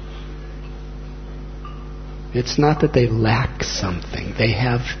God. It's not that they lack something. They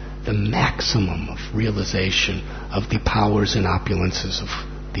have the maximum of realization of the powers and opulences of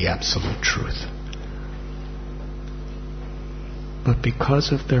the Absolute Truth. But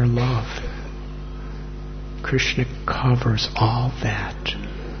because of their love, Krishna covers all that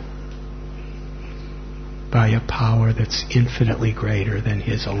by a power that's infinitely greater than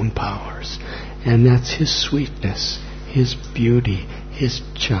his own powers. And that's his sweetness, his beauty, his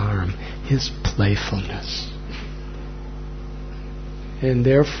charm, his playfulness. And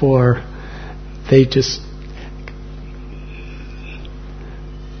therefore, they dance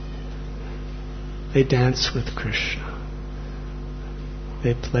with Krishna.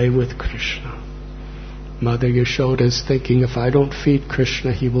 They play with Krishna. Mother Yashoda is thinking, if I don't feed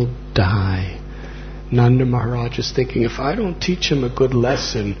Krishna, he will die. Nanda Maharaj is thinking, if I don't teach him a good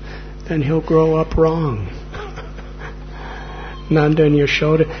lesson, then he'll grow up wrong. Nanda and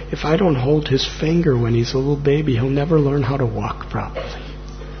Yashoda, if I don't hold his finger when he's a little baby, he'll never learn how to walk properly.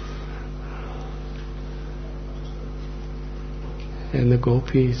 And the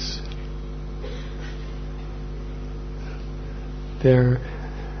gopis, they're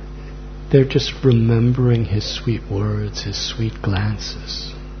just remembering his sweet words, his sweet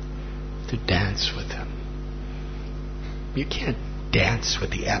glances, to dance with him. You can't dance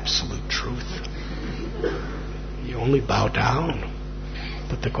with the Absolute Truth. You only bow down.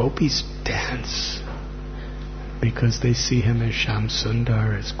 But the gopis dance. because they see him as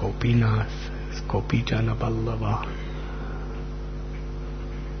Shamsundar, as Gopinath, as Gopijana Vallabha.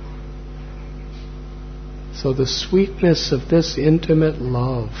 So the sweetness of this intimate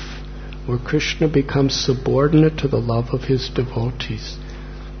love, where Krishna becomes subordinate to the love of his devotees,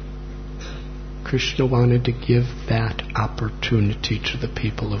 Krishna wanted to give that opportunity to the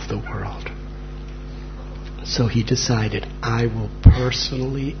people of the world. So he decided, I will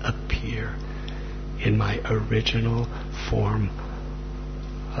personally appear in my original form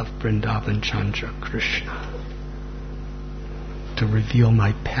of Vrindavan Chandra Krishna to reveal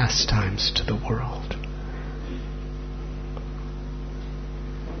my pastimes to the world.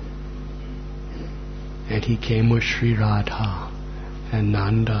 And he came with Sri Radha and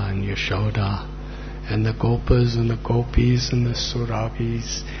Nanda and Yashoda and the Gopas and the Gopis and the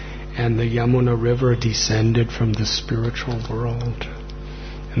Surabhis, and the Yamuna River descended from the spiritual world,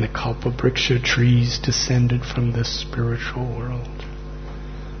 and the Kalpavriksha trees descended from the spiritual world,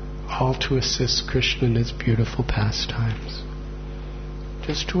 all to assist Krishna in his beautiful pastimes,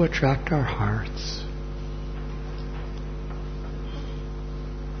 just to attract our hearts.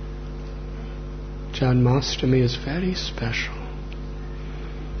 Janmastami is very special.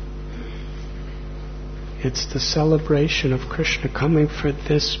 It's the celebration of Krishna coming for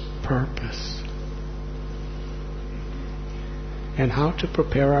this purpose. And how to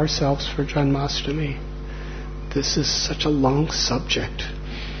prepare ourselves for Janmastami. This is such a long subject,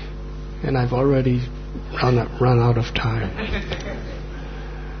 and I've already run out of time.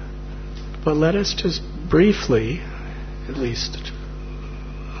 But let us just briefly, at least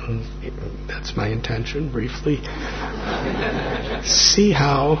that's my intention, briefly see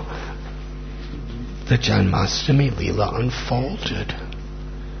how the Janmastami Leela unfolded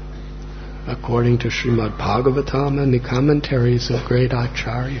according to Srimad Bhagavatam and the commentaries of great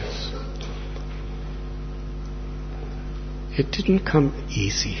acharyas. It didn't come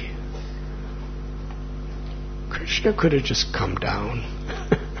easy. Krishna could have just come down.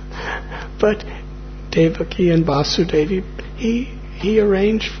 But Devaki and Vasudeva, he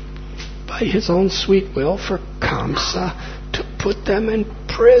arranged by his own sweet will for Kamsa to put them in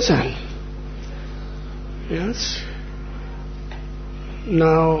prison. Yes?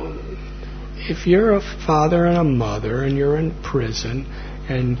 Now, if you're a father and a mother and you're in prison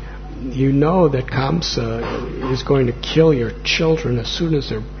and you know that Kamsa is going to kill your children as soon as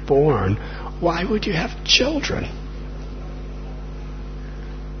they're born, why would you have children?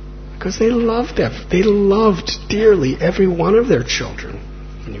 Because they loved them. They loved dearly every one of their children.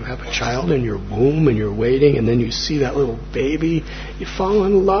 When you have a child in your womb and you're waiting and then you see that little baby, you fall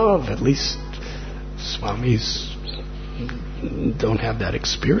in love. At least Swamis don't have that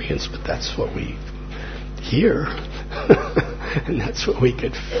experience, but that's what we hear. And that's what we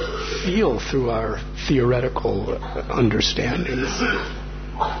could feel through our theoretical understandings.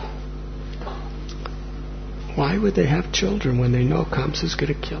 Why would they have children when they know Kamsa's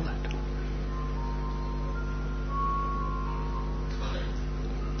going to kill it?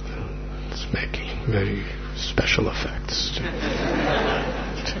 It's making very special effects to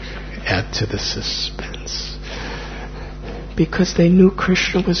add to the suspense. Because they knew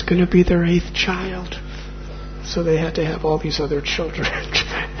Krishna was going to be their 8th child. So they had to have all these other children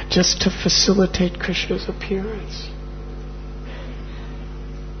just to facilitate Krishna's appearance.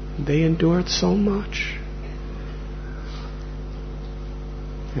 They endured so much.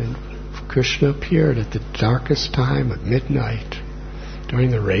 And Krishna appeared at the darkest time at midnight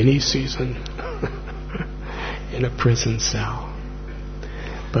during the rainy season in a prison cell.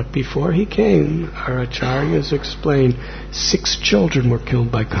 But before he came, our acharyas explained 6 children were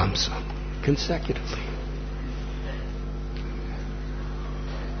killed by Kamsa consecutively.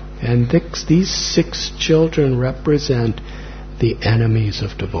 And these 6 children represent the enemies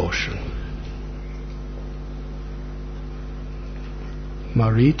of devotion.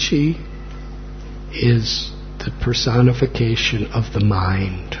 Marichi is the personification of the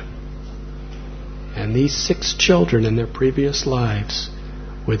mind. And these 6 children in their previous lives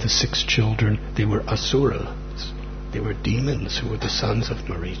were the 6 children, they were asuras. They were demons who were the sons of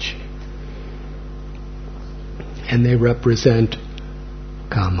Marichi. And they represent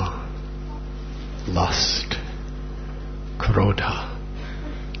kama, lust, krodha,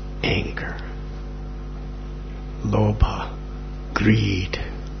 anger, lobha, greed,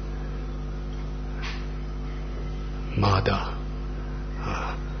 mada,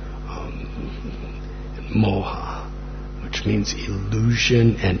 moha, which means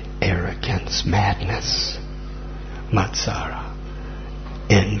illusion and arrogance, madness, matsara,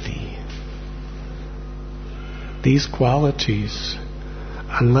 envy. These qualities,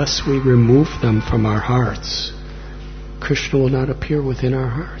 unless we remove them from our hearts, Krishna will not appear within our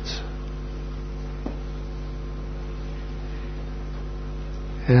hearts.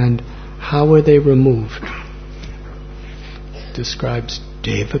 And how are they removed? Describes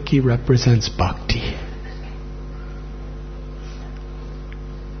Devaki represents bhakti.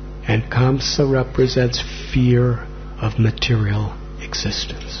 And Kamsa represents fear of material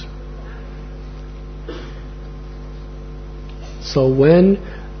existence. So when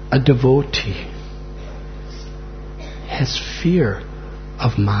a devotee has fear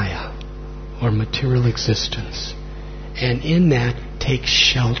of Maya or material existence, and in that takes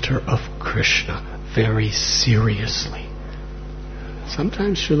shelter of Krishna very seriously.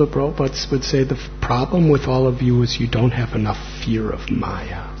 Sometimes Srila Prabhupada would say the problem with all of you is you don't have enough fear of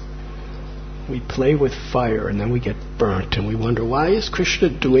Maya. We play with fire and then we get burnt and we wonder, why is Krishna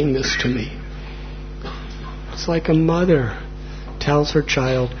doing this to me? It's like a mother tells her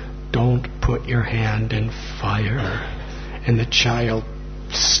child, don't put your hand in fire. And the child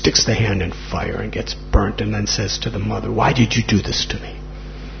sticks the hand in fire and gets burnt and then says to the mother, why did you do this to me?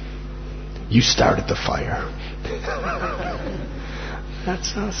 You started the fire.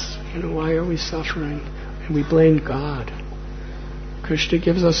 That's us. Why are we suffering? And we blame God. Krishna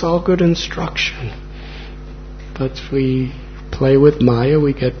gives us all good instruction. But we play with Maya,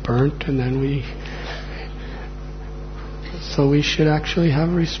 we get burnt, and then so we should actually have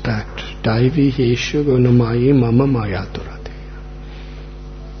respect. Daivi heshu gunamayi mama mayaturate.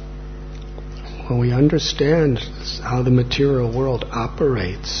 When we understand how the material world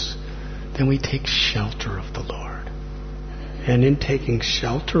operates, then we take shelter of the Lord. And in taking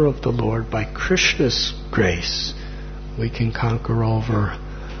shelter of the Lord, by Krishna's grace, we can conquer over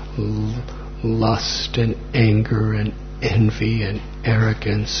lust and anger and envy and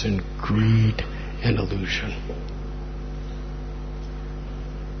arrogance and greed and illusion.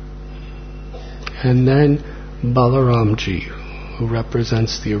 And then Balaramji, who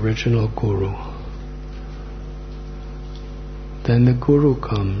represents the original Guru. Then the Guru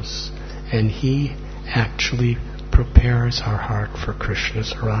comes and he actually prepares our heart for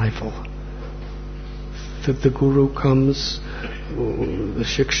Krishna's arrival. The Guru comes, the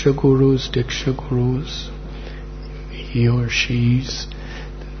Shiksha Gurus, Diksha Gurus, he or she's,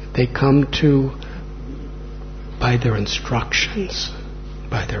 they come to, by their instructions,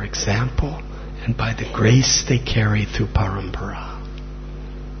 by their example, and by the grace they carry through parampara.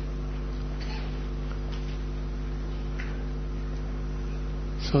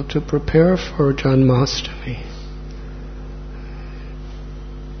 So to prepare for Janmastami,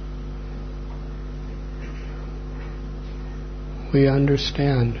 we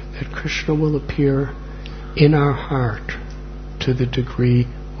understand that Krishna will appear in our heart to the degree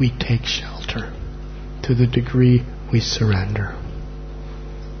we take shelter, to the degree we surrender.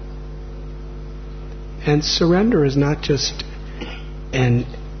 And surrender is not just a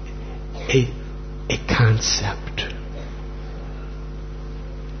concept.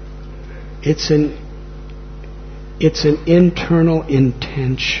 It's an internal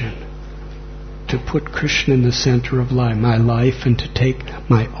intention to put Krishna in the center of my life and to take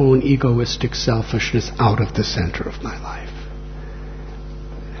my own egoistic selfishness out of the center of my life.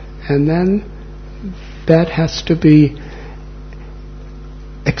 And then that has to be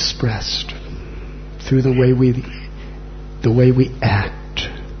expressed through the way we act,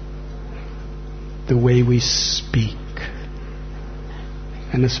 the way we speak,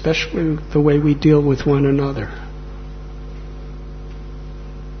 and especially the way we deal with one another.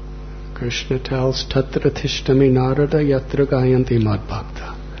 Krishna tells, Tatra tishtami narada yatra gayanti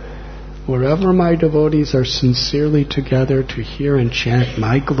madbhakta. Wherever my devotees are sincerely together to hear and chant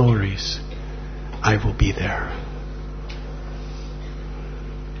my glories, I will be there.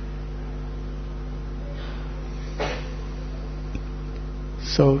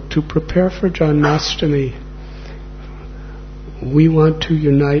 So to prepare for Janmastami, we want to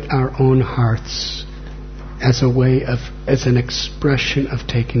unite our own hearts as an expression of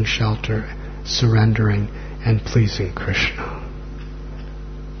taking shelter, surrendering, and pleasing Krishna.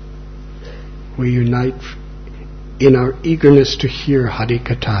 We unite in our eagerness to hear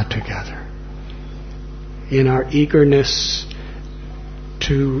Harikatha together, in our eagerness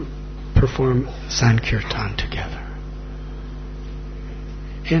to perform Sankirtan together,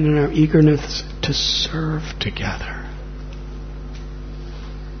 and in our eagerness to serve together.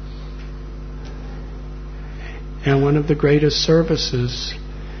 And one of the greatest services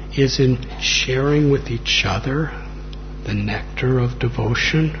is in sharing with each other the nectar of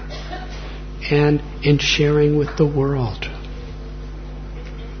devotion and in sharing with the world.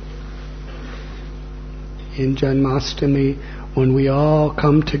 In Janmastami, when we all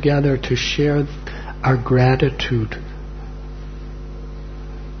come together to share our gratitude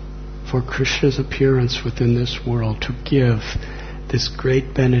for Krishna's appearance within this world to give this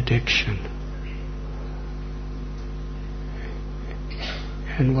great benediction.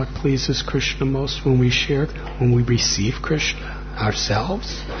 And what pleases Krishna most when we share, when we receive Krishna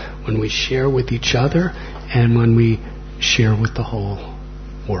ourselves, when we share with each other, and when we share with the whole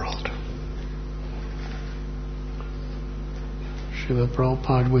world. Srila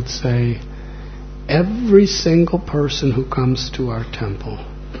Prabhupada would say, every single person who comes to our temple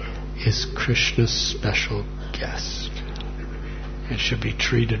is Krishna's special guest and should be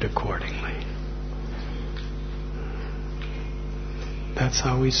treated accordingly. That's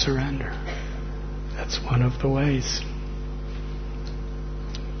how we surrender. That's one of the ways.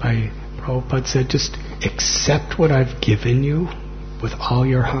 Prabhupada said, just accept what I've given you with all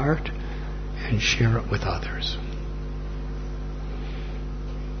your heart and share it with others.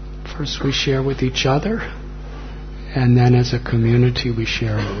 First we share with each other, and then as a community we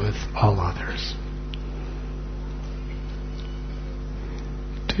share it with all others.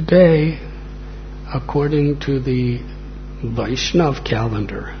 Today, according to the Vaishnav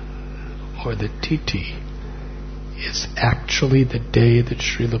calendar, or the Tithi, is actually the day that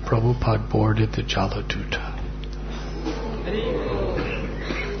Srila Prabhupada boarded the Jaladuta.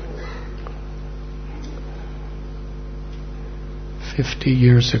 "50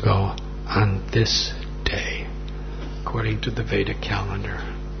 years ago, on this day, according to the Vedic calendar,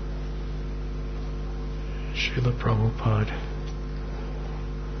 Srila Prabhupada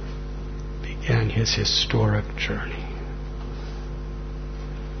began his historic journey.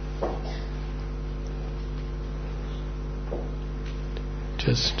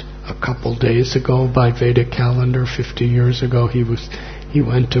 Just a couple days ago, by Vedic calendar, 50 years ago, he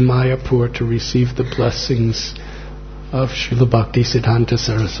went to Mayapur to receive the blessings of Srila Bhaktisiddhanta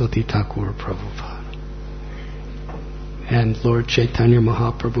Saraswati Thakur Prabhupada. And Lord Chaitanya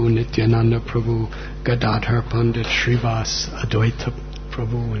Mahaprabhu, Nityananda Prabhu, Gadadhar Pandit, Srivas, Advaita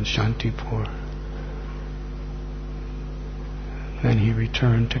Prabhu in Shantipur. Then he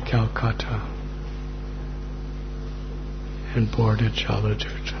returned to Calcutta and boarded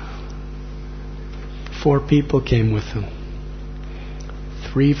Jaladuta. 4 people came with him.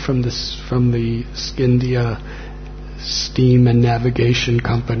 3 from the Scindia Steam and Navigation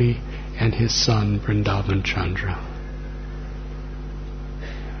Company, and his son Vrindavan Chandra.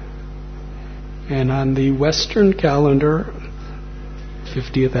 And on the Western calendar,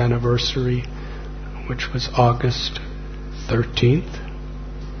 50th anniversary, which was August 13th,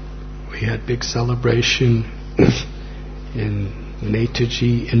 we had big celebration in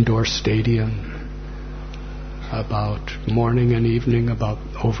Netaji Indoor Stadium. About morning and evening, about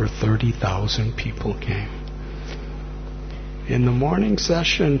over 30,000 people came. In the morning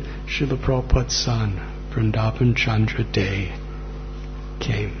session, Srila Prabhupada's son, Vrindavan Chandra Day,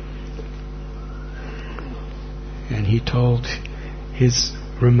 came. And he told his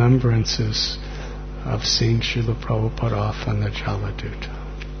remembrances of seeing Srila Prabhupada off on the Jaladuta.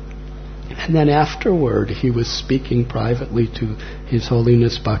 And then afterward, he was speaking privately to His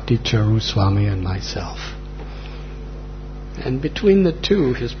Holiness Bhakti Charu Swami and myself. And between the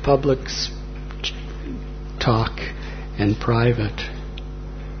two, his public talk and private,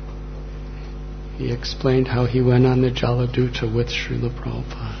 he explained how he went on the Jaladuta with Srila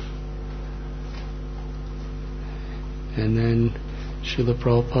Prabhupada. And then Srila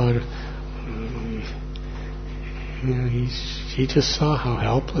Prabhupada, he just saw how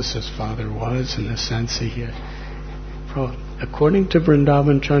helpless his father was, in the sense that he had, according to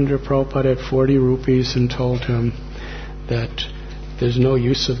Vrindavan Chandra, Prabhupada had 40 rupees and told him that there's no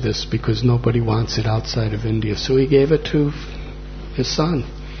use of this because nobody wants it outside of India. So he gave it to his son.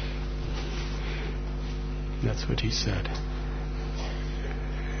 That's what he said.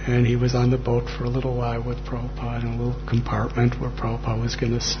 And he was on the boat for a little while with Prabhupada, in a little compartment where Prabhupada was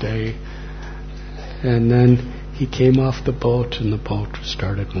going to stay. And then he came off the boat and the boat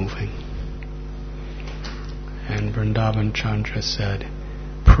started moving. And Vrindavan Chandra said,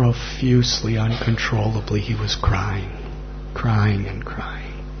 profusely, uncontrollably, he was crying and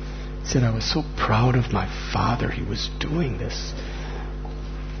crying. He said, I was so proud of my father. He was doing this.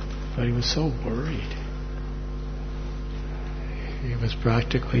 But he was so worried. It was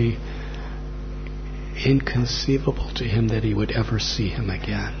practically inconceivable to him that he would ever see him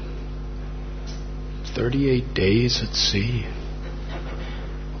again. 38 days at sea.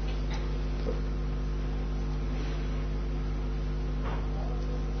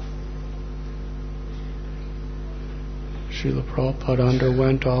 Srila Prabhupada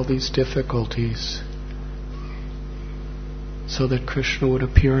underwent all these difficulties so that Krishna would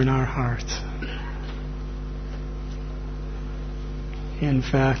appear in our hearts. In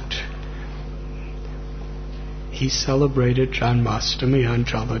fact, he celebrated Janmastami on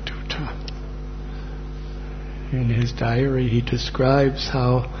Jaladuta. In his diary, he describes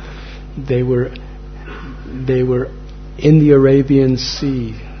how they were in the Arabian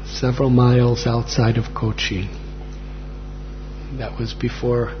Sea, several miles outside of Cochin. That was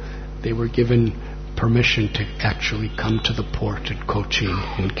before they were given permission to actually come to the port at Cochin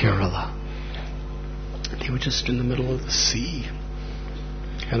in Kerala. They were just in the middle of the sea,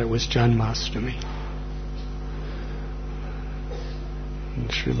 and it was Janmastami. And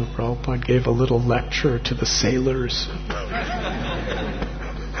Srila Prabhupada gave a little lecture to the sailors.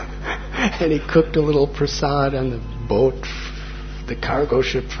 And he cooked a little prasad on the boat, the cargo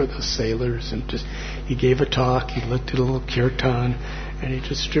ship for the sailors, and he gave a talk, he did a little kirtan, and he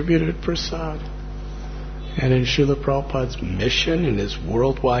distributed prasad. And in Srila Prabhupada's mission, in his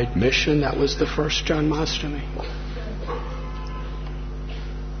worldwide mission, that was the first Janmastami.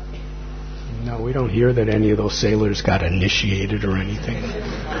 No, we don't hear that any of those sailors got initiated or anything.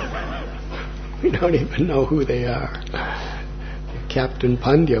 We don't even know who they are. Captain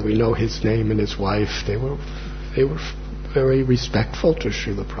Pandya, we know his name and his wife. They were very respectful to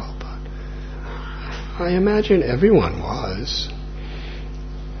Srila Prabhupada. I imagine everyone was.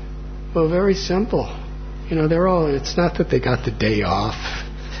 Well, very simple. It's not that they got the day off.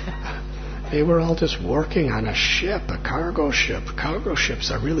 They were all just working on a ship, a cargo ship. Cargo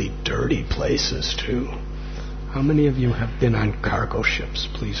ships are really dirty places, too. How many of you have been on cargo ships?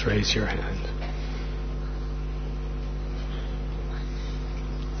 Please raise your hand.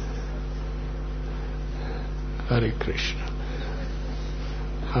 Hare Krishna.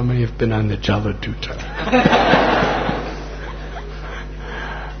 How many have been on the Jaladuta?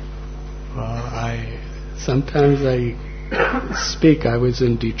 Well, sometimes I speak. I was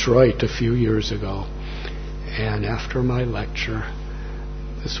in Detroit a few years ago, and after my lecture,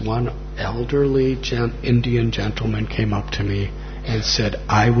 this one elderly Indian gentleman came up to me and said,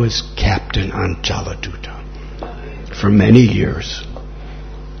 I was captain on Jaladuta for many years.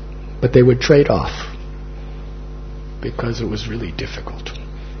 But they would trade off because it was really difficult.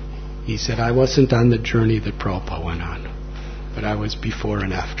 He said, I wasn't on the journey that Prabhupada went on, but I was before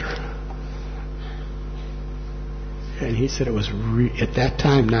and after. And he said it was, at that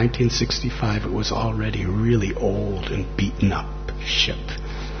time, 1965, it was already really old and beaten up ship.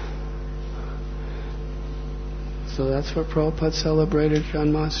 So that's where Prabhupada celebrated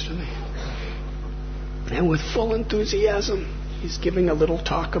Janmastami. And with full enthusiasm, he's giving a little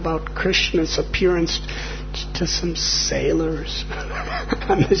talk about Krishna's appearance to some sailors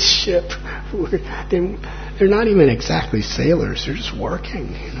on the ship. They're not even exactly sailors, they're just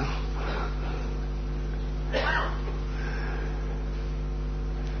working,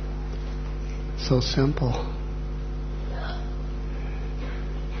 So simple.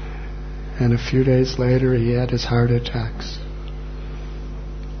 And a few days later he had his heart attacks.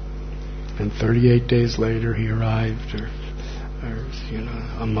 And 38 days later he arrived, or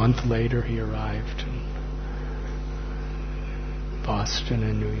a month later he arrived in Boston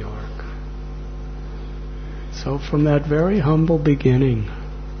and New York. So from that very humble beginning,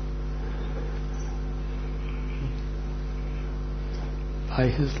 by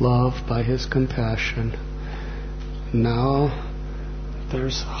his love, by his compassion, now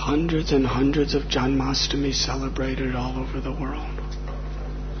there's hundreds and hundreds of Janmastami celebrated all over the world.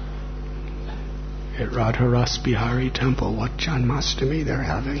 At Radharas Bihari Temple, what Janmastami they're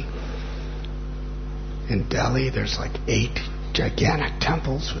having? In Delhi, there's like 8 gigantic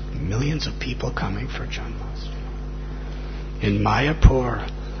temples with millions of people coming for Janmastami. In Mayapur,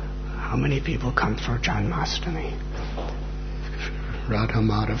 how many people come for Janmastami? Radha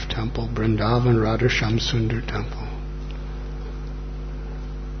Madhav Temple, Vrindavan, Radha Shamsundar Temple.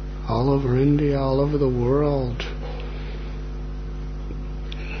 All over India, all over the world.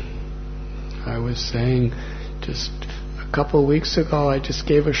 I was saying just a couple of weeks ago, I just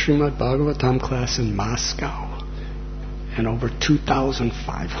gave a Srimad Bhagavatam class in Moscow, and over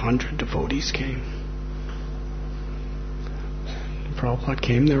 2,500 devotees came. Prabhupada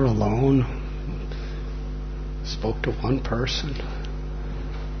came there alone, spoke to one person.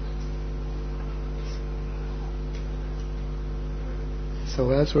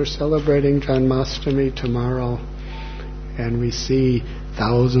 So as we're celebrating Janmastami tomorrow, and we see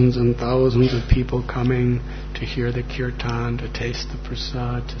thousands and thousands of people coming to hear the kirtan, to taste the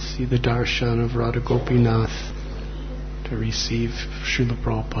prasad, to see the darshan of Radha Gopinath, to receive Srila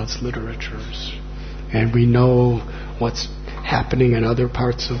Prabhupada's literatures. And we know what's happening in other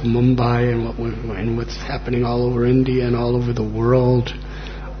parts of Mumbai and what's happening all over India and all over the world.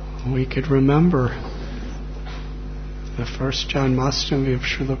 We could remember the first Janmastami of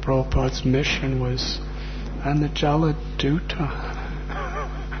Srila Prabhupada's mission was on the Jaladuta.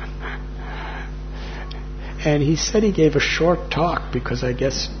 And he said he gave a short talk because I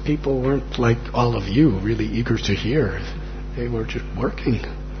guess people weren't like all of you, really eager to hear. They were just working.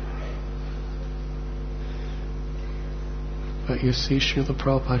 But you see, Srila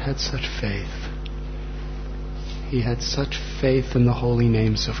Prabhupada had such faith. He had such faith in the holy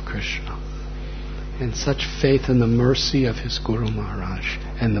names of Krishna, and such faith in the mercy of his Guru Maharaj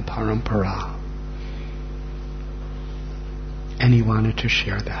and the Parampara. And he wanted to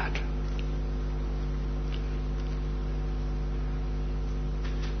share that.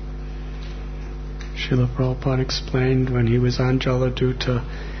 Srila Prabhupada explained when he was on Jaladuta,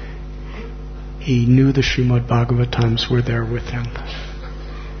 he knew the Srimad Bhagavatams were there with him.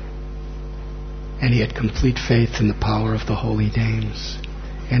 And he had complete faith in the power of the holy names.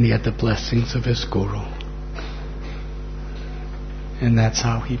 And he had the blessings of his Guru. And that's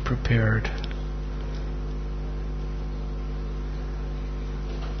how he prepared.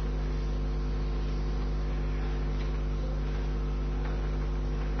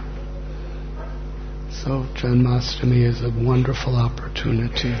 So Janmastami is a wonderful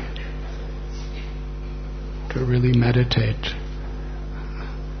opportunity to really meditate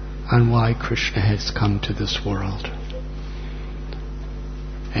on why Krishna has come to this world,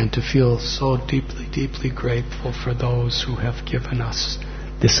 and to feel so deeply, deeply grateful for those who have given us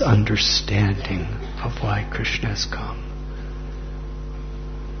this understanding of why Krishna has come,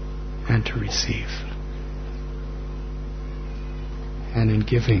 and to receive. And in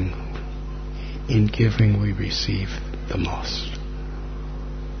giving we receive the most.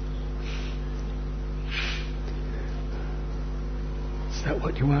 Is that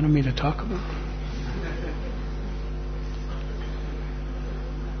what you wanted me to talk about?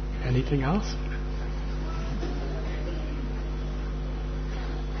 Anything else?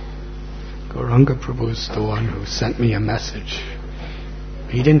 Gauranga Prabhu is the one who sent me a message.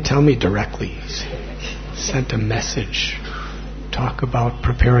 He didn't tell me directly. He sent a message. Talk about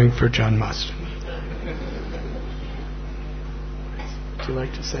preparing for Janmastami. Would you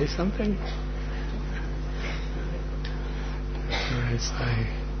like to say something? Yes,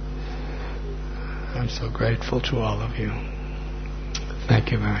 I'm so grateful to all of you.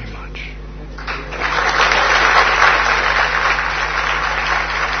 Thank you very much.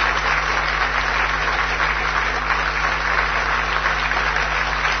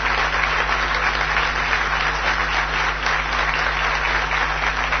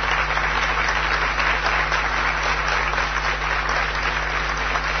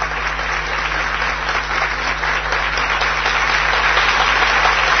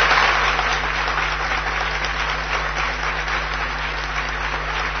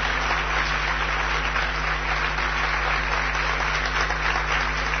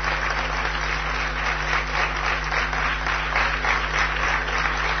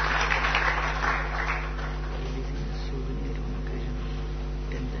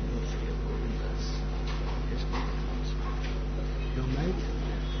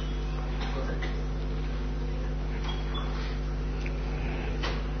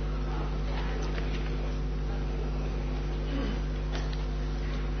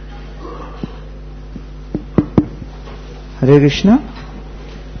 Hare Krishna.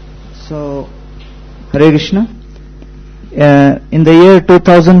 So, Hare Krishna. In the year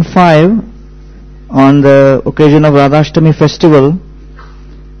 2005, on the occasion of Radhashtami festival,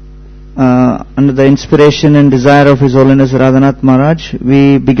 under the inspiration and desire of His Holiness Radhanath Maharaj,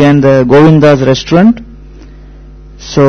 we began the Govinda's restaurant. So